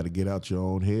 yeah, you got to get out your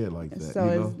own head like that.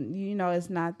 So you know? it's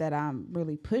not that I'm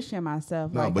really pushing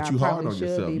myself No, like but I you hard probably on should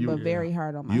yourself. be, but very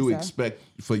hard on myself. You expect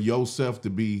for yourself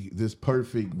to be this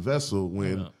perfect vessel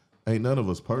when ain't none of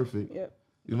us perfect. Yep.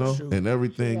 You know, True. and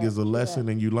everything True is a that, true lesson,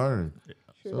 that. and you learn.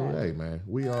 True So that. hey, man,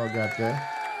 we all got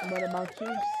that. What about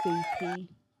you,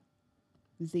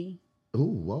 CPZ? Ooh,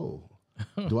 whoa.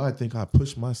 Do I think I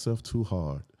push myself too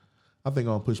hard? I think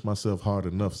I don't push myself hard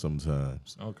enough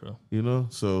sometimes. Okay. You know,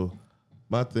 so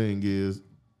my thing is,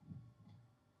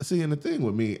 see, and the thing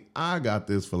with me, I got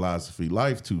this philosophy: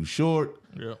 life too short.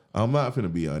 Yeah. I'm not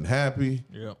finna be unhappy.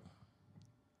 Yeah.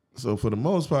 So for the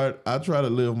most part, I try to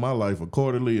live my life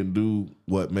accordingly and do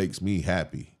what makes me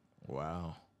happy.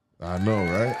 Wow. I know,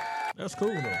 right? That's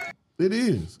cool though. It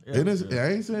is. Yeah, and it's, yeah. I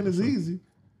ain't saying it's easy.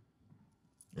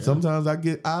 Sometimes I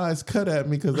get eyes cut at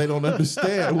me because they don't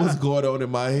understand what's going on in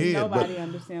my head. Nobody but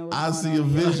understands what's I going see a on.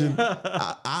 vision.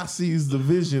 I sees the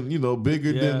vision, you know,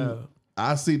 bigger than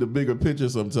I see the bigger picture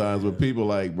sometimes with people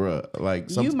like, bruh,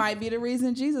 like You might be the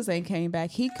reason Jesus ain't came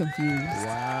back. He confused.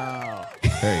 Wow.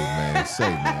 hey man, say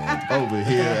man, over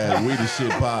here at We The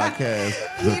Shit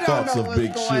Podcast, the don't thoughts know of what's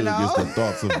Big going Shug on. is the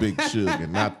thoughts of Big Shug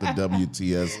and not the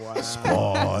WTS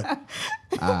squad.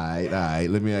 All right.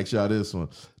 Let me ask y'all this one.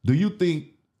 Do you think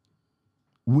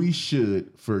we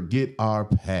should forget our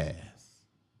past?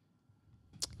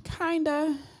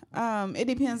 Kinda. It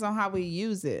depends on how we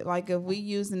use it. Like if we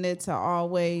using it to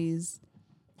always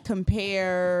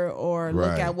compare or look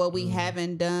Right. at what we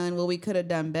haven't done, what we could have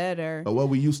done better, Or what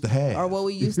we used to have? or what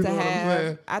we used You to know what I'm have.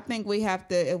 saying? I think we have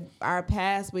to, if our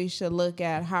past, we should look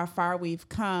at how far we've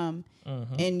come.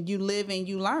 And you live and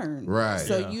you learn. Right.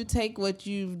 So Yeah. you take what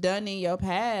you've done in your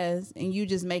past and you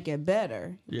just make it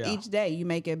better. Yeah. Each day you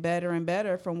make it better and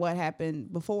better from what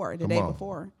happened before, the Come day on.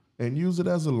 before. And use it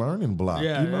as a learning block.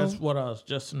 Yeah, you know? that's what I was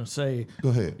just gonna say. Go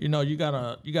ahead. You know, you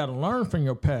gotta learn from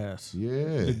your past.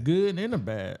 Yeah. The good and the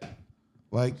bad.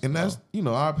 Like, and that's, you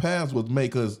know, our past would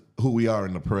make us who we are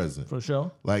in the present. For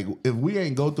sure. Like, if we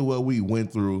ain't go through what we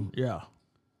went through, Yeah.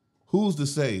 who's to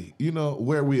say, you know,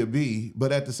 where we'll be?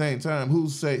 But at the same time, who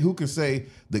can say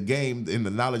the game and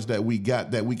the knowledge that we got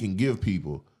that we can give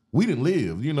people? We didn't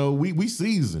live, you know, we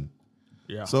seasoned.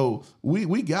 Yeah. So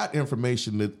we got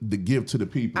information to give to the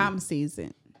people. I'm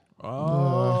seasoned.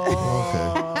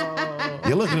 Okay.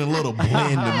 You're looking a little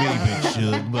bland to me, Big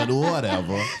Shug, but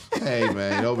whatever. Hey,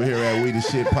 man, over here at We The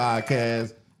Shit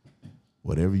Podcast,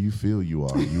 whatever you feel you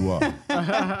are, you are.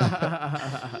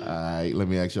 All right, let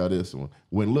me ask y'all this one.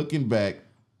 When looking back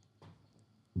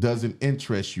doesn't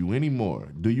interest you anymore,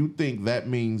 do you think that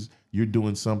means you're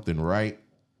doing something right?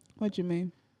 What you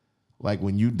mean? Like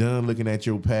when you done looking at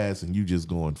your past and you just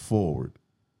going forward.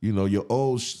 You know, your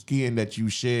old skin that you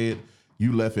shed,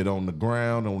 you left it on the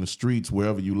ground, on the streets,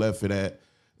 wherever you left it at,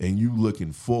 and you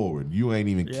looking forward. You ain't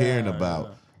even caring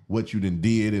about what you done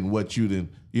did and what you done,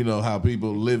 you know, how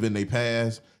people live in their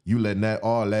past. You letting that,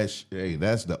 all that, hey,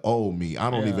 that's the old me. I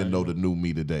don't even know the new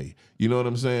me today. You know what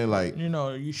I'm saying? Like, You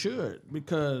know, you should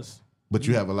because but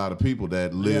you have a lot of people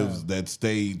that lives, that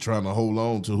stay trying to hold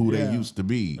on to who they used to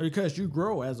be. you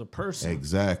grow as a person.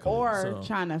 Exactly. Or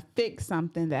trying to fix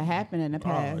something that happened in the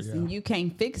past and you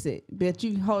can't fix it, but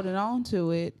you holding on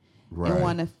to it and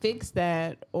want to fix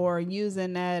that, or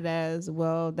using that as,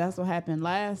 well, that's what happened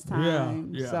last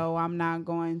time. Yeah. So I'm not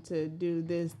going to do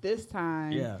this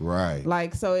time. Yeah. Right.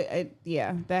 Like, so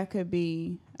that could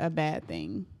be a bad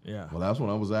thing. Yeah. Well, that's what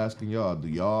I was asking y'all. Do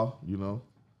y'all, you know,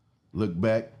 look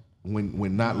back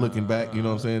when not looking back? You know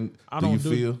what I'm saying? I do you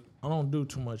don't feel? don't do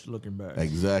too much looking back.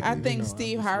 Exactly. I think You know,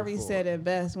 Steve I just Harvey look said it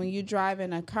best. When you drive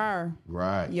in a car,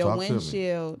 right. your Talk to me.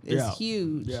 windshield is Yeah.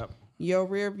 huge. Yep. Your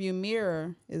rear view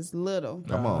mirror is little.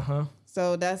 Come on. Uh-huh.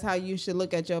 So that's how you should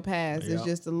look at your past. It's Yep.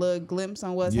 just a little glimpse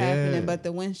on what's Yeah. happening, but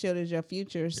the windshield is your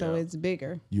future, so Yeah. it's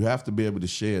bigger. You have to be able to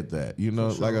shed that. You know,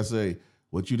 like I say,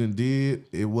 what you done did,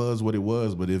 it was what it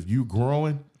was. But if you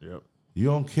growing, Yep. you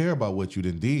don't care about what you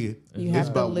done did. You It's have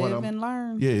to about what live I'm- and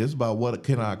learn. Yeah, it's about what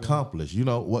can I accomplish. You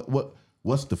know,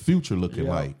 what's the future looking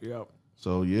Yep. like? Yep.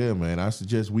 So yeah, man, I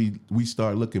suggest we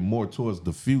start looking more towards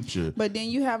the future. But then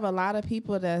you have a lot of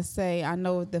people that say, I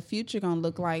know what the future going to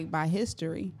look like by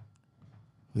history.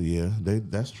 Yeah,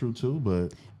 that's true too.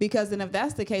 But Because then if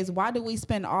that's the case, why do we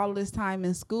spend all this time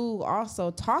in school also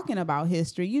talking about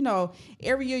history? You know,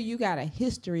 every year you got a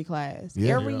history class.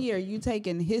 Yeah. Every Yeah. year you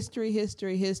taking history,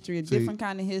 a different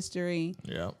kind of history.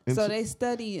 Yep. And So to- they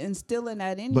study instilling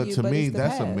that in but you. to me, it's the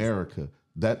that's past. America.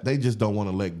 That they just don't want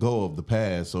to let go of the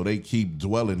past, so they keep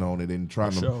dwelling on it and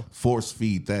trying to sure. force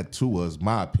feed that to us.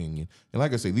 My opinion, and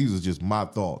like I say, these are just my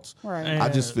thoughts. Right. And- I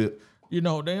just feel You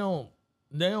know, they don't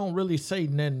really say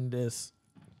nothing that's,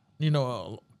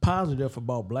 positive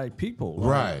about black people. Like,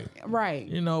 right. Right.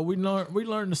 You know, we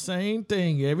learn the same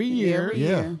thing every year. Every Yeah.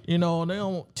 year. You know, they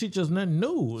don't teach us nothing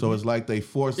new. So it's like they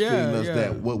force feeding us Yeah.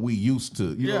 that what we used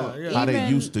to, Yeah, yeah. how they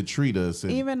Even- used to treat us.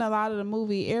 And Even a lot of the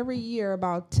movie, every year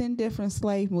about 10 different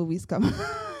slave movies come out.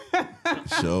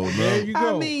 show there up. you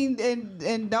go. I mean,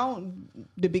 and don't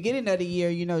the beginning of the year,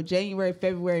 January,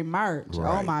 February, March. Oh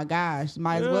Right. my gosh,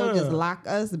 might as well just Yeah. lock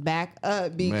us back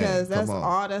up because Man, that's come on.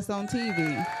 all that's on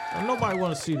TV. And nobody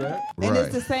want to see that. And Right.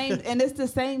 it's the same. And it's the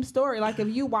same story. Like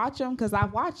if you watch them, because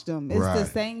I've watched them, it's the Right.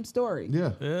 same story.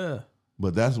 Yeah. Yeah.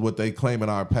 But that's what they claim in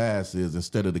our past is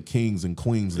instead of the kings and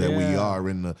queens that we Yeah. are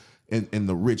in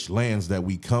the rich lands that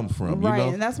we come from. Right, You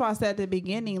know? and that's why I said at the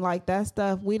beginning, like that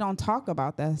stuff, we don't talk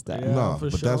about that stuff. Yeah. No, for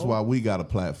but that's sure. why we got a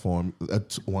platform.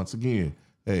 Once again,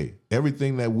 hey,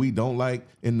 everything that we don't like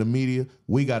in the media,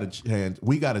 we got a chance.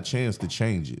 We got a chance to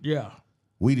change it. Yeah.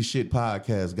 We the Shit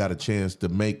podcast got a chance to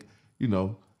make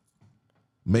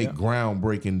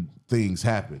groundbreaking things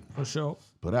happen. For sure.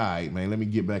 But all right, man, let me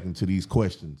get back into these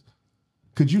questions.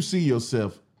 Could you see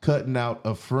yourself cutting out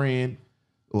a friend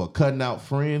or cutting out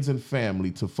friends and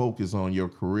family to focus on your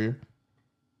career?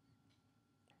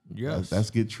 Yes. That's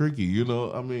get tricky.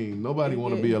 I mean, nobody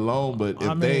want to Yeah. be alone, but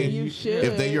I mean, You should.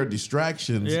 if they your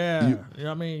distractions, yeah.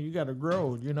 I mean, you got to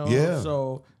grow, Yeah.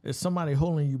 So if somebody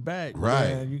holding you back, Right.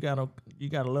 then you got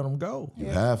to let them go. you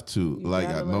have to. Like,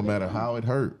 gotta no let it matter go. how it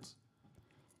hurts.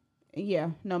 Yeah,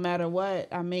 no matter what,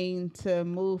 I mean, to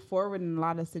move forward in a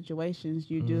lot of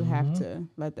situations, you do have to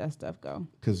let that stuff go.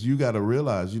 Because you got to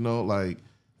realize,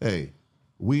 hey,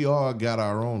 we all got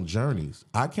our own journeys.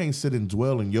 I can't sit and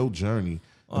dwell in your journey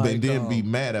and then be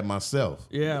mad at myself.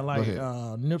 Yeah, like ahead.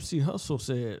 Nipsey Hussle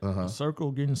said, the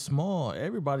circle getting small.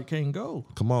 Everybody can't go.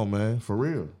 Come on, man, for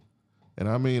real. And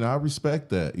I mean, I respect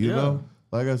that. You Yeah. know,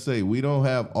 like I say, we don't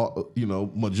have all,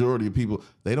 majority of people.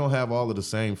 They don't have all of the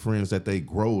same friends that they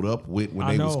growed up with when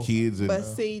I they know. was kids. And But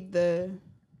see, the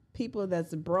people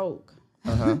that's broke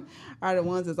are the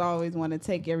ones that always want to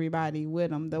take everybody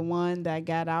with them. The one that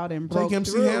got out and broke take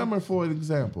MC through Hammer for an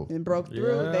example. and broke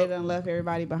through, Yeah. they done left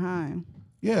everybody behind.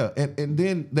 Yeah, and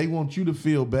then they want you to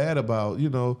feel bad about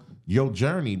your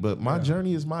journey, but my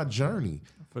journey is my journey.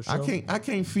 For sure. I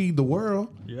can't feed the world.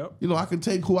 Yep. I can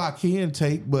take who I can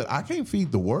take, but I can't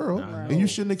feed the world, and you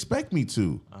shouldn't expect me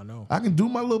to. I know. I can do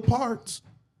my little parts,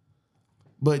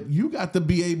 but you got to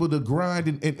be able to grind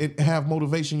and have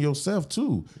motivation yourself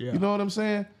too. Yeah. You know what I'm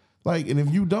saying? Like, and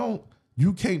if you don't,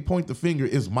 you can't point the finger.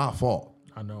 It's my fault.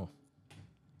 I know.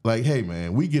 Like, hey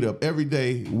man, we get up every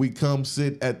day. We come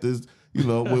sit at this.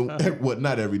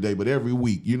 Not every day, but every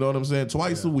week. You know what I'm saying?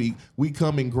 Twice a week, we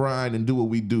come and grind and do what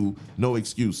we do. No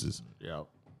excuses. Yep.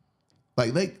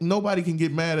 Like nobody can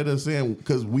get mad at us saying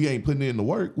because we ain't putting in the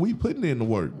work. We putting in the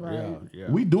work. Right.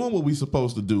 Yeah. We doing what we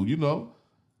supposed to do.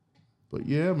 But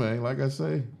yeah, man. Like I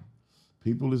say,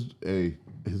 people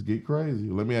it's get crazy.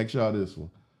 Let me ask y'all this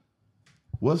one.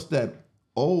 What's that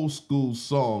old school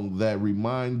song that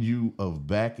remind you of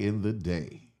back in the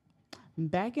day?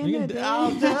 Back in the day.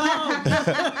 Oh,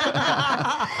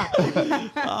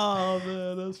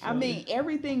 man, that's funny. I mean,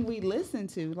 everything we listen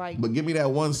to, like, But give me that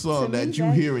one song To me, that you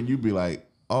that's- hear and you be like,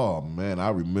 oh man, I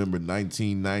remember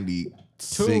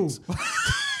 1996.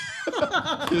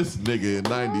 This nigga in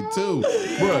 92.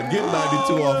 Bro, get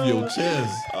 92 off your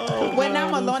chest. When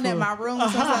I'm alone in my room,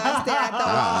 sometimes I stare at the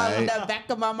wall in the back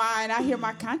of my mind. I hear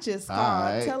my conscience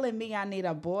call telling me I need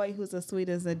a boy who's as sweet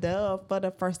as a dove for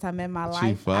the first time in my life.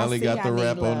 She finally got the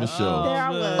rap on the show. There I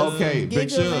was. Okay, Big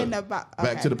Shug.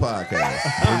 Back to the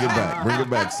podcast. Bring it back. Bring it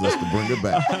back, sister. Bring it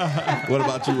back. What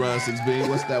about you, Ron 6B?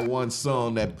 What's that one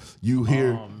song that you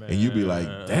hear and you be like,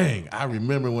 dang, I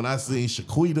remember when I seen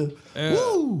Shaquita.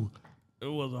 Woo! It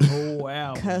was a whole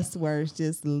album. Cuss words,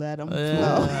 just let them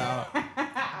flow.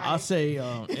 I say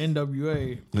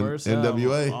NWA first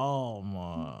NWA. album. Oh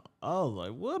my! I was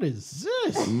like, what is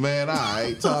this? Man, all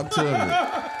right, talk to me.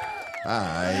 All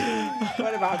right.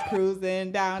 What about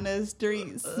cruising down the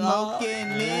street, smoking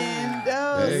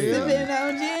windows, sipping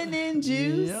on gin and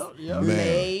juice,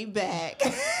 lay back.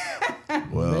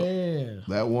 Well,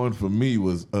 that one for me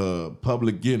was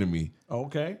Public Enemy.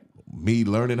 Okay. Me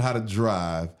learning how to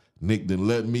drive. Nick done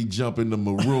let me jump into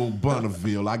Maroon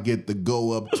Bonneville. I get to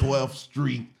go up 12th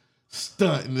Street,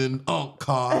 stunting in Unk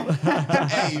car.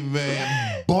 Hey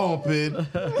man, bumping.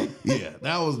 Yeah,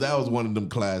 that was one of them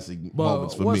classic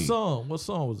moments for me. What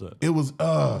song was that? It was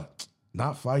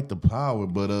not Fight the Power,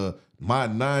 but my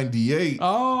 98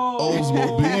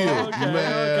 Oldsmobile. Okay,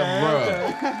 man,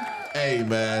 bro. Hey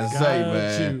man,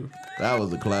 man. You. That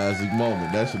was a classic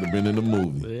moment. That should have been in the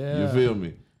movie. Yeah. You feel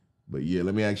me? But yeah,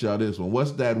 let me ask y'all this one.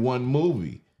 What's that one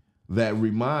movie that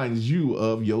reminds you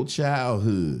of your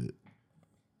childhood?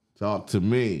 Talk to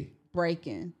me.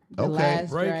 Breaking. Okay.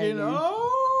 Last Breaking. Dragon.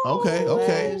 Okay.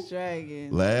 Last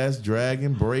Dragon. Last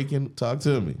Dragon, Breaking. Talk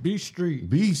to me. B Street.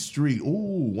 B Street.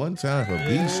 Ooh, one time for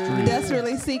B Street.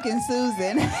 Desperately Seeking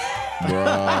Susan.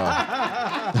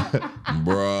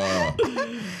 Bruh.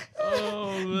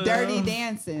 Dirty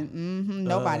Dancing. Mm-hmm.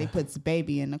 Nobody puts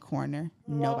baby in the corner.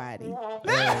 Nobody. All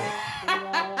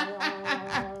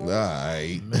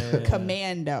right.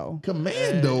 Commando.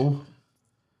 Commando.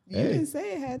 You didn't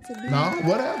say it had to be. No,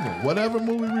 whatever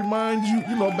movie reminds you,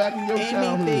 back in your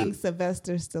childhood. Anything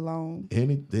Sylvester Stallone.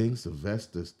 Anything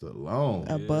Sylvester Stallone.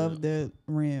 Above the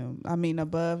rim. I mean,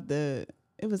 above the.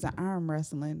 It was an arm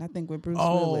wrestling. I think with Bruce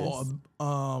Willis.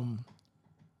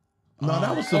 No,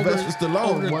 that was Sylvester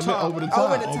Stallone. Wasn't it? Over the top.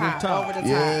 Over the top.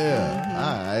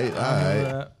 Yeah.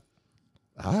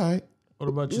 Mm-hmm. All right. What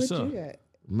about What yourself? you got?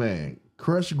 Man,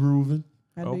 Crush Grooving.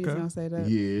 I knew you was gonna say that.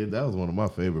 Yeah, that was one of my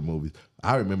favorite movies.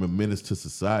 I remember Menace to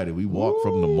Society. We walked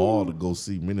from the mall to go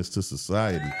see Menace to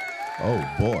Society. Oh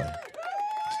boy,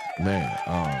 man.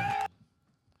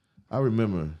 I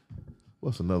remember.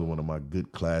 What's another one of my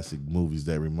good classic movies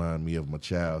that remind me of my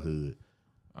childhood?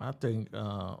 I think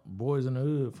Boys in the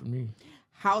Hood for me.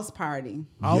 House Party.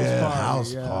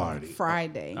 House Party.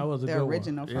 Friday. That was a the good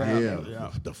original one. Friday.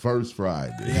 Yeah, the first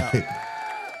Friday. Yeah.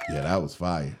 Yeah, that was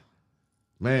fire.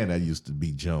 Man, that used to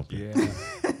be jumping. Yeah.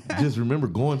 Just remember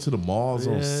going to the malls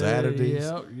on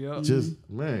Saturdays. Yeah. Just,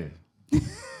 man.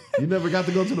 You never got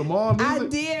to go to the mall, I either?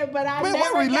 did, but I Man,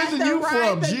 never what got to religion you ride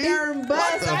from, the G? darn bus.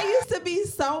 What the- I used to be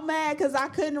so mad because I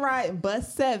couldn't ride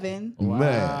bus 7,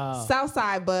 Man.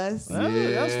 Southside bus.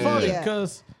 That's funny Yeah.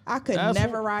 because I could That's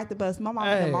never what- ride the bus. My mom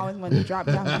Hey. and them always wanted to drop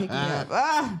down and pick me up.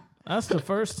 that's the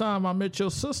first time I met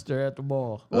your sister at the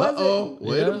ball. Uh-oh.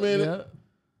 Wait a minute.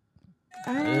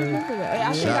 I don't remember that.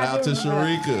 I think Shout I out do to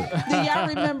remember Sharika. that. Do y'all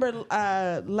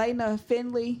remember Lena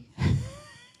Finley?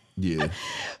 Yeah.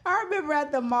 I remember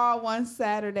at the mall one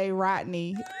Saturday,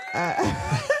 Rodney.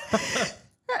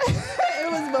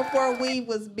 It was before weave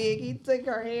was big. He took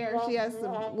her hair. She had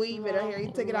some weave in her hair. He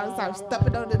took it out and started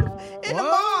stuffing it in the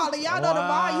mall. And y'all know the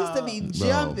mall used to be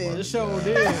jumping. It sure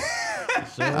did.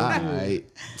 All right.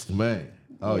 Man.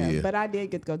 Oh, yeah. But I did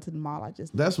get to go to the mall. I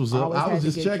just That's what's up. always I had was to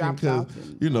just get checking dropped because,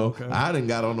 off and- I done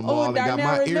got on the mall and got Darnell,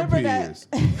 my remember earpiece.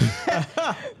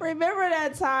 Remember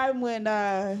that time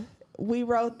when we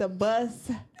rode the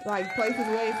bus, like places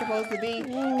we ain't supposed to be,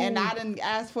 and I didn't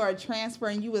ask for a transfer,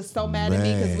 and you was so mad at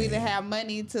me because we didn't have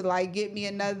money to like get me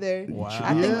another.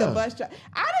 I think the bus.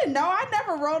 I didn't know. I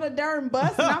never rode a darn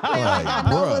bus, and I'm playing like I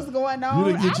know bruh, what's going on.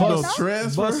 You didn't get I you didn't no know.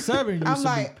 transfer? Bus 7 used I'm to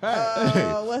like, be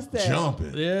packed. what's that?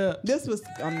 Jumping. Yeah. This was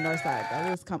on the north side.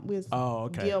 Though. We was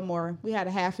okay. Gilmore. We had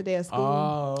a half a day of school.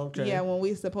 Oh, okay. Yeah, when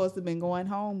we supposed to have been going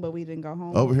home, but we didn't go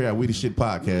home. Over here at We The Shit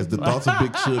Podcast, the thoughts of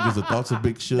Big Shug is the thoughts of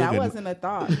Big Shug. That wasn't a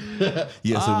thought.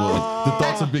 Yes, it was. The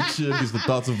thoughts of Big Shug is the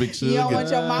thoughts of Big Shug. You don't want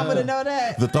your mama to know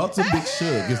that. The thoughts of Big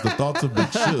Shug is the thoughts of Big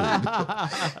Shug.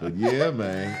 But yeah,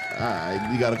 man. All right.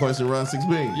 You got a question, Ron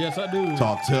 6B? Yes, I do.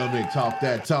 Talk to me. Talk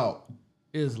that talk.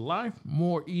 Is life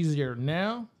more easier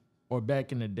now or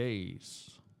back in the days?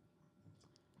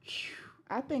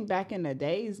 I think back in the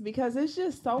days, because it's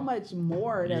just so much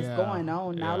more that's going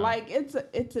on now. Like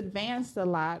it's advanced a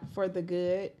lot for the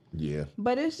good. Yeah.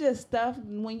 But it's just stuff,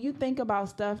 when you think about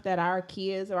stuff that our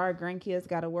kids or our grandkids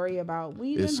got to worry about,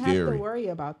 we didn't have to worry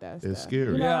about that stuff. It's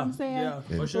scary. You know what I'm saying? Yeah,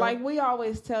 for sure. Like we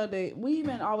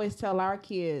even always tell our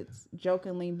kids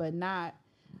jokingly, but not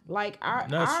like our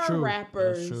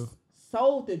rappers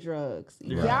sold the drugs.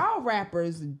 Y'all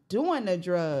rappers doing the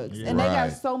drugs. And they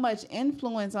got so much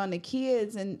influence on the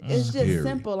kids, and it's just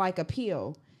simple like a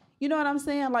pill. You know what I'm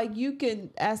saying? Like you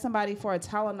can ask somebody for a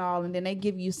Tylenol and then they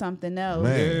give you something else.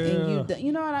 And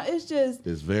you know what it's just.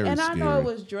 It's very and scary. I know it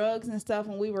was drugs and stuff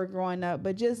when we were growing up,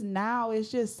 but just now it's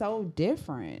just so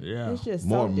different. Yeah. It's just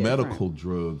more so different. medical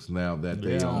drugs now that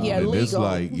they own. Yeah, and legal. it's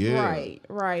like,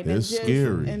 Right. It's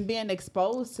scary. And being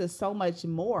exposed to so much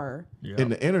more. Yeah.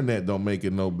 And the internet don't make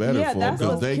it no better for them. That's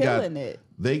what's they killing it.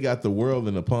 They got the world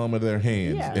in the palm of their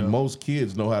hands. Yeah. And most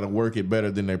kids know how to work it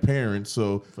better than their parents.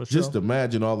 So just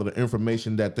imagine all of the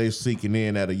information that they're seeking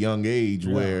in at a young age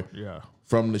where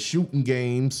from the shooting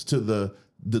games to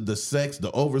the sex, the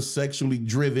over sexually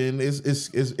driven, it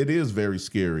is very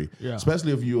scary. Yeah.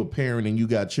 Especially if you're a parent and you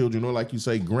got children, or like you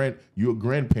say, you're a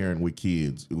grandparent with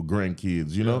kids, with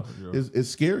grandkids, you know? Yeah. It's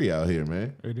scary out here,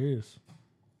 man. It is.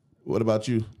 What about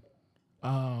you?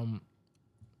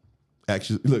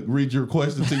 Actually, look, read your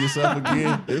question to yourself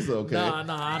again. It's okay. No,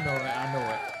 I know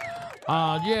it.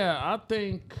 I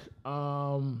think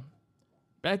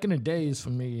back in the days for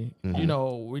me, you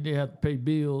know, we didn't have to pay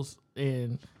bills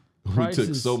and prices. We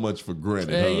took so much for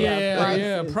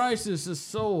granted. Prices is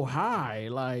so high.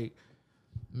 Like,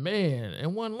 man,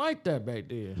 it wasn't like that back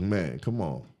then. Man, come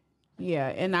on. Yeah,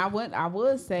 and I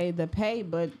would say the pay,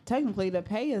 but technically the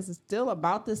pay is still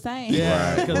about the same.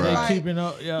 Yeah, because they're keeping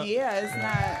up. Yeah, it's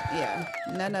not. Yeah,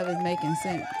 none of it's making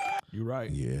sense. You're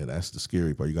right. Yeah, that's the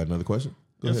scary part. You got another question?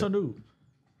 Go yes, ahead. I do.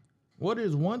 What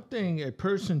is one thing a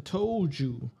person told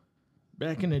you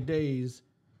back in the days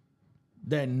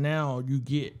that now you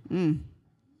get? Go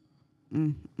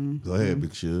ahead,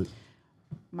 Big Shug.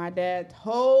 My dad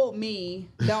told me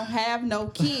don't have no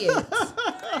kids.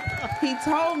 He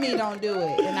told me don't do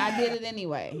it, and I did it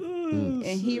anyway. And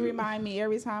he remind me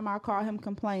every time I call him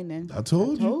complaining. I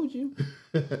told you.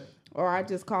 Or I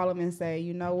just call him and say,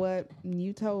 you know what?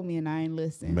 You told me and I ain't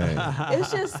listening. Man.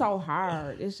 It's just so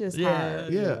hard. It's just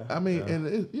hard. Yeah, I mean,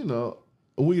 and you know,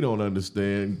 we don't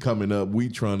understand coming up. We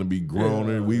trying to be grown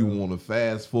and we want to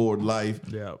fast forward life.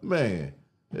 Yeah. Man,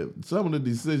 some of the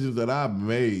decisions that I've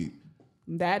made.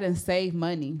 That and save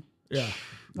money. Yeah.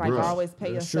 Like always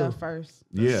pay yourself first.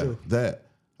 That's true. That.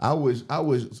 I wish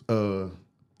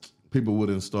people would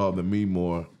install in me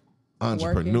more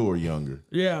entrepreneur younger.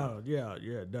 Yeah,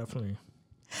 definitely.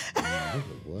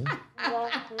 What?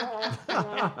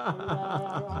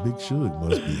 Big Shug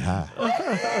must be high.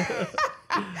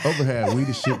 Overhead, we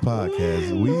the shit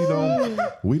podcast.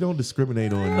 We don't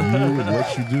discriminate on you and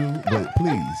what you do, but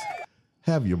please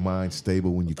have your mind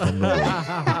stable when you come to work.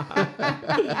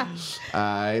 All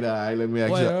right. Let me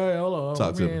ask you. Wait, hold on.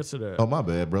 Let me answer that. Oh, my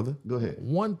bad, brother. Go ahead.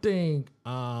 One thing,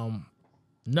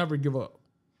 never give up.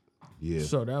 Yeah.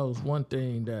 So that was one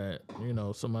thing that, you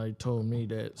know, somebody told me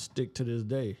that stick to this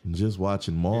day. Just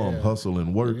watching mom hustle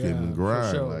and work and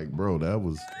grind. Sure. Like, bro, that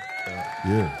was,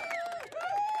 I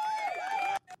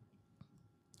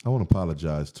want to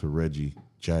apologize to Reggie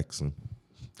Jackson.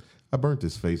 I burnt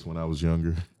his face when I was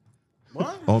younger.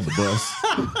 What? On the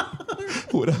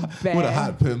bus with a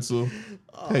hot pencil.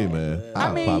 Hey, man.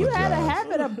 I mean, you had a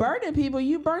habit of burning people.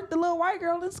 You burnt the little white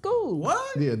girl in school.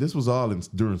 What? Yeah, this was all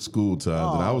during school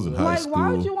times, and I was in high school. Why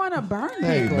would you want to burn people?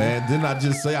 Hey, man, didn't I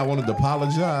just say I wanted to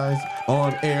apologize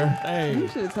on air? Hey. You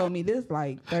should have told me this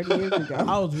like 30 years ago.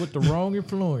 I was with the wrong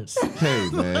influence. Hey,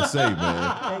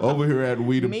 man. Over here at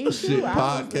We the Shit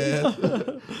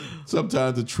podcast.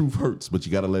 Sometimes the truth hurts, but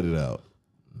you got to let it out.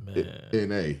 Man.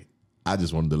 And hey, I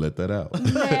just wanted to let that out.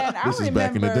 Man, this is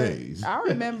back in the days. I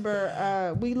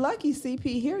remember we lucky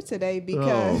CP here today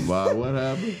because oh my, what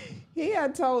happened? He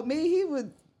had told me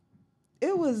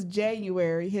it was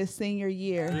January, his senior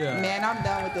year. Yeah. Man, I'm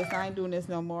done with this. I ain't doing this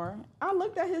no more. I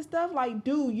looked at his stuff like,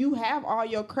 dude, you have all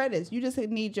your credits. You just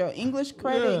need your English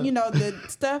credit, you know, the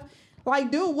stuff. Like,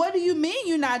 dude, what do you mean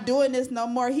you're not doing this no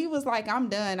more? He was like, I'm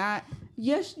done.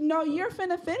 Yes, no, you're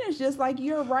finna finish just like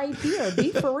you're right here.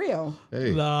 Be for real.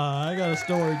 Hey. Nah, I got a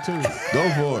story too. Go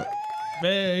for it.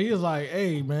 Man, he was like,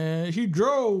 hey, man, he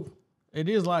drove. And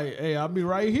he was like, hey, I'll be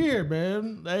right here,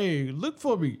 man. Hey, look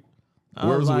for me.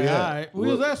 Where was we at? All right. We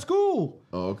was at school.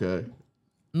 Oh, okay.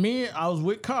 I was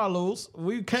with Carlos.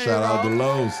 We came Shout out to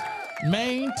Lowe's.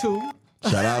 Maine too.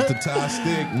 Shout out to Ty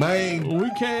Stick, Maine. We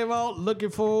came out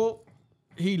looking for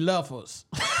he left us.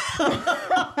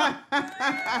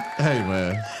 Hey,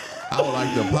 man. I would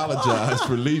like to apologize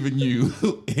for leaving you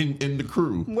in the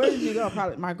crew. Where did you go?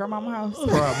 Probably my grandma's house.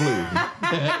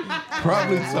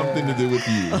 Probably something to do with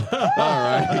you. All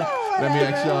right. Let me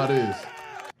ask y'all this.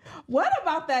 What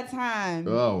about that time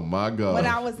Oh, my God. when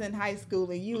I was in high school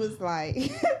and you was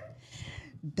like,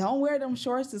 don't wear them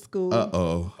shorts to school?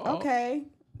 Uh-oh. Okay,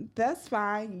 that's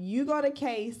fine. You go to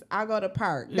Case, I go to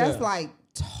Park. That's Yeah. like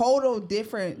total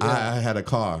different. I had a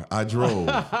car. I drove.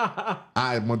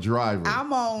 I'm a driver.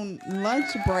 I'm on lunch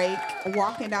break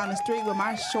walking down the street with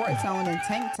my shorts on and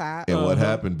tank top. And what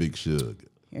happened, Big Shug?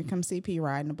 Here comes CP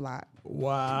riding the block.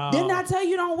 Wow. Didn't I tell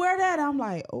you don't wear that? I'm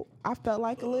like, oh, I felt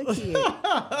like a little kid.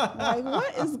 Like,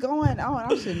 what is going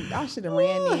on? I should have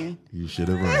ran in. You should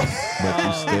have run. But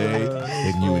you stayed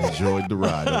and you enjoyed the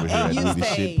ride over here at You Do the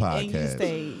Shit stayed, Podcast. and you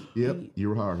stayed. Yep, you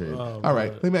were hard headed. Oh, All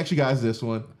right, man. let me ask you guys this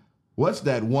one. What's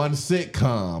that one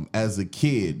sitcom as a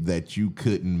kid that you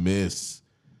couldn't miss?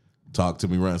 Talk to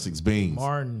me, Run Six Beans.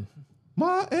 Martin.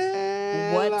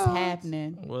 Martin. What's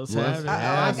happening? What's What's happening?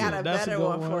 I got a That's better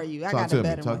good one for you. I Talk got to a me.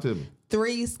 better Talk one. to me.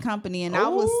 Three's Company, and I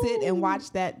will sit and watch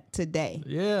that today.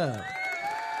 Yeah.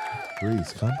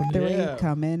 Three's Company. Three Yeah.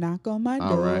 come and knock on my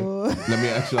All door. right. Let me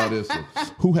ask y'all this one.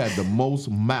 Who had the most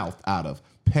mouth out of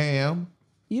Pam,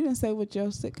 You didn't say what your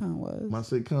sitcom was. my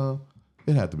sitcom?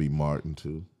 It had to be Martin,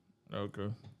 too. Okay.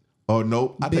 Oh,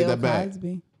 nope. I take Bill that back.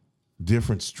 Cosby.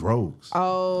 Different Strokes.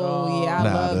 Oh, yeah, I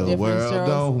Now love the different world shows.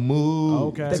 don't move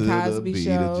Okay. to The the Cosby beat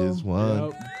Show. of just one.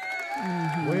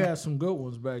 Yep. We had some good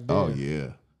ones back then. Oh yeah,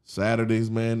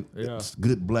 Saturdays, man. Yeah. It's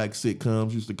good black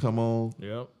sitcoms used to come on.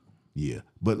 Yep. Yeah,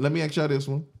 but let me ask y'all this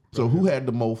one. So who had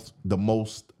the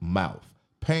most mouth?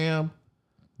 Pam,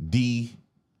 D,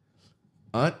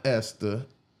 Aunt Esther,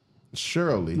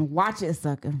 Shirley. Watch it,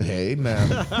 sucker. Hey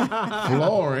now,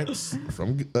 Florence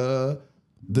from the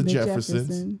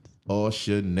Jeffersons, or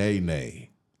Shanae.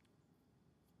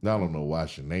 I don't know why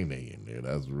Shanae in there.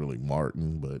 That's really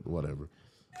Martin, but whatever.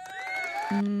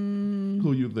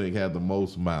 Who you think had the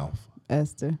most mouth?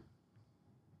 Esther.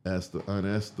 Esther, Aunt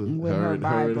Esther, With her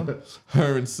Bible.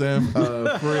 her and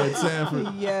Fred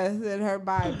Sanford. Yes, in her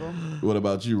Bible. What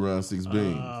about you, Ron Six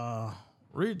Beans?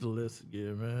 Read the list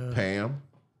again, man. Pam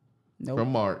Nope.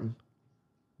 from Martin,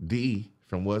 D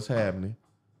from What's Happening.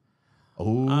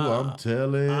 Oh, I'm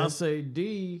telling. I say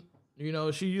D. You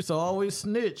know, she used to always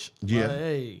snitch. Yeah. Like,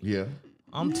 hey, Yeah,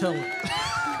 I'm telling.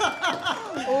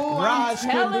 Oh, Raj I'm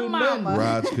couldn't telling do nothing. mama.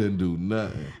 Raj couldn't do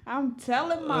nothing. I'm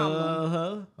telling mama.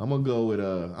 Uh-huh. I'm gonna go with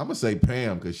I'm gonna say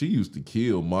Pam because she used to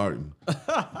kill Martin.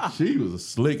 She was a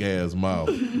slick ass mouth.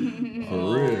 For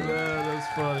real. Yeah,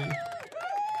 that's funny.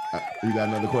 You got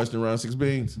another question, Ron Six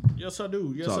Beans? Yes, I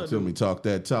do. Yes, I Talk do. to me. Talk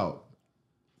that talk.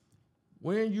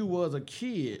 When you was a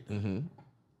kid, Mm-hmm.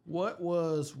 what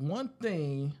was one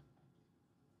thing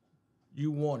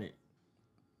you wanted?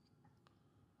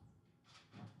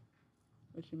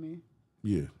 What you mean?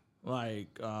 Yeah.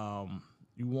 Like,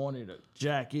 you wanted a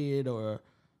jacket or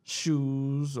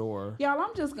shoes or Y'all,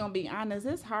 I'm just gonna be honest.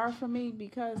 It's hard for me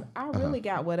because I really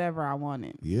got whatever I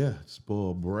wanted. Yeah.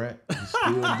 Spoiled brat. You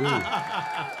still do.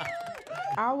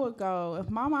 I would go if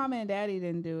my mama and daddy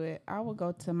didn't do it. I would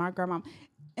go to my grandma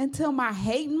until my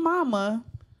hating mama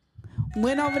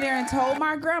went over there and told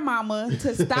my grandmama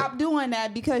to stop doing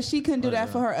that because she couldn't do that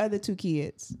for her other two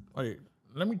kids. wait,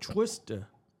 let me twist the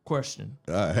question.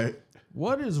 All right.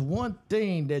 What is one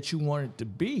thing that you wanted to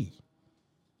be?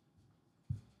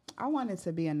 I wanted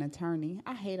to be an attorney.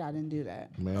 I hate I didn't do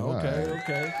that. Man, Okay, all right.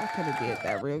 okay. I could have did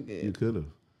that real You good. could have.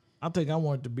 I think I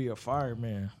wanted to be a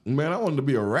fireman. Man, I wanted to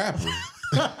be a rapper.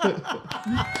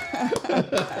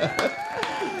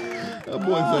 That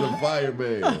boy said a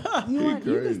fireman. You can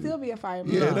crazy. still be a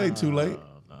fireman. Yeah, it ain't too late.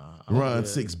 Ron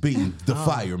 6B, the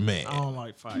fireman. I don't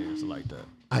like fires like that.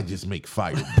 I just make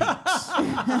fire beats.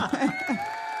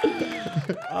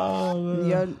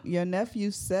 Your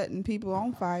nephew setting people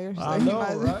on fire. So I you know,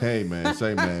 might- right? Hey, man,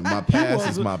 say, man, my past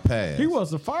is my past. He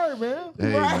was a fireman.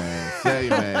 Hey, man, say,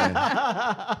 man.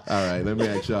 All right, let me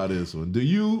ask y'all this one. Do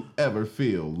you ever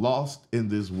feel lost in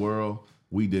this world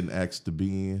we didn't ask to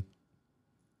be in?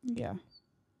 Yeah.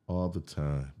 All the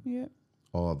time. Yeah.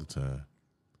 All the time.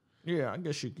 Yeah, I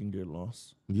guess you can get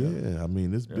lost. Yeah, I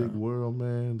mean, this big world,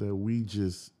 man, that we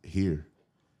just here.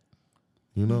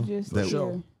 You know? Just that, here.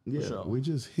 sure. Yeah, sure. we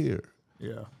just here.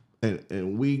 Yeah.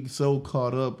 And we so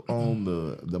caught up on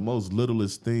the most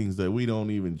littlest things that we don't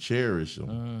even cherish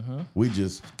them. We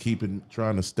just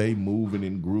trying to stay moving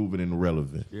and grooving and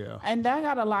relevant. Yeah. And that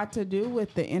got a lot to do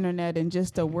with the internet and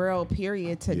just the world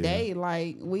period today.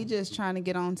 Like we just trying to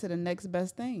get on to the next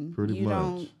best thing. Pretty you much.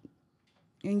 don't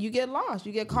and you get lost.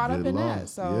 You get caught up in that.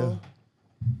 So,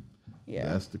 yeah.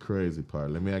 That's the crazy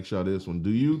part. Let me ask y'all this one.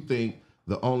 Do you think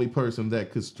the only person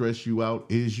that could stress you out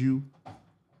is you?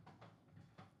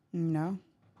 No.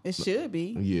 It should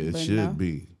be. Yeah, it should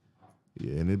be.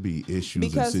 Yeah, and it'd be issues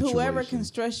because and whoever can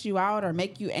stress you out or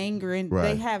make you angry,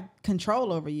 they have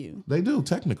control over you. They do,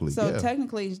 technically. So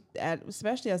technically,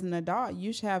 especially as an adult,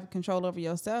 you should have control over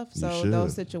yourself. So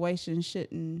those situations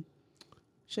shouldn't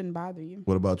bother you.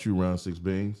 What about you, Round 6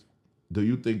 Beans? Do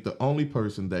you think the only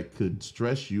person that could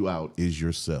stress you out is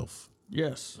yourself?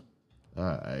 Yes. All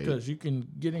right. Because you can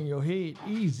get in your head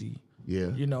easy. Yeah.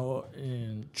 You know,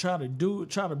 and try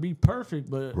to be perfect,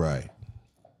 but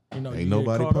you know, ain't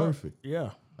nobody perfect. Yeah.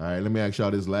 All right, let me ask y'all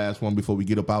this last one before we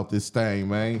get up out this thing,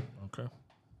 man. Okay.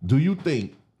 Do you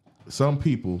think some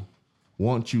people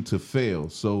want you to fail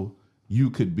so you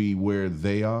could be where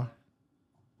they are?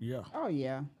 Yeah. Oh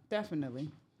yeah, definitely.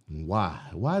 Why?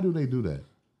 Why do they do that?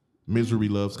 Misery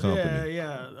loves company.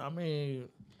 Yeah. I mean,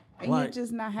 and you're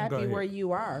just not happy where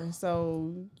you are,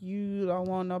 so you don't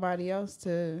want nobody else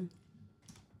to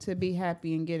be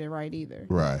happy and get it right either.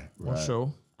 Right. For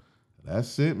sure.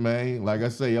 That's it, man. Like I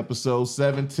say, episode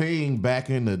 17 back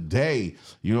in the day.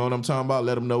 You know what I'm talking about?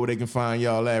 Let them know where they can find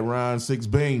y'all at. Ron 6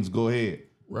 Beans. Go ahead.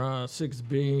 Ron 6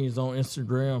 Beans on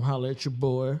Instagram. Holla at your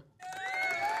boy.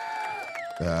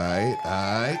 All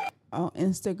right. On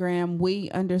Instagram,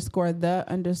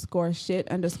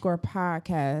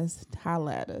 we_the_shit_podcast.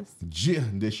 Holla at us.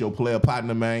 This your player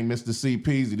partner, man, Mr. C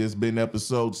Peasy. This been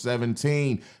episode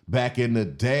 17 back in the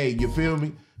day. You feel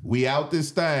me? We out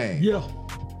this thing. Yeah.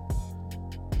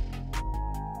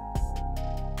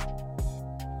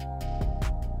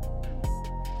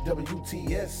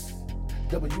 WTS,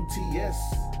 WTS,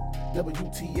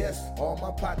 WTS, all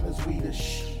my partners we the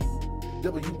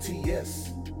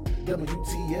WTS,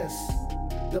 WTS,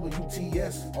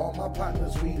 WTS, all my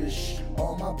partners we the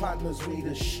all my partners we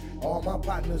the all my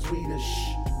partners we the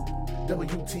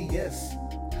WTS,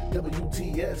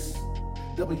 WTS,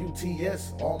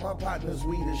 WTS, all my partners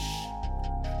we the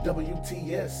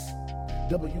WTS,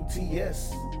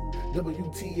 WTS,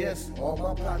 WTS, all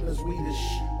my partners we the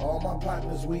all my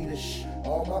partners we the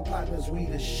all my partners we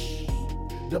the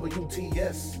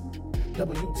WTS,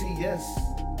 WTS,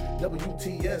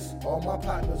 WTS, all my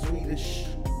partners we the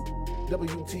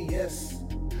WTS,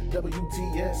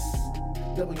 WTS,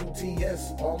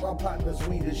 WTS, all my partners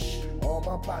we the all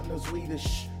my partners we the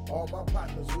all my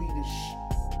partners we the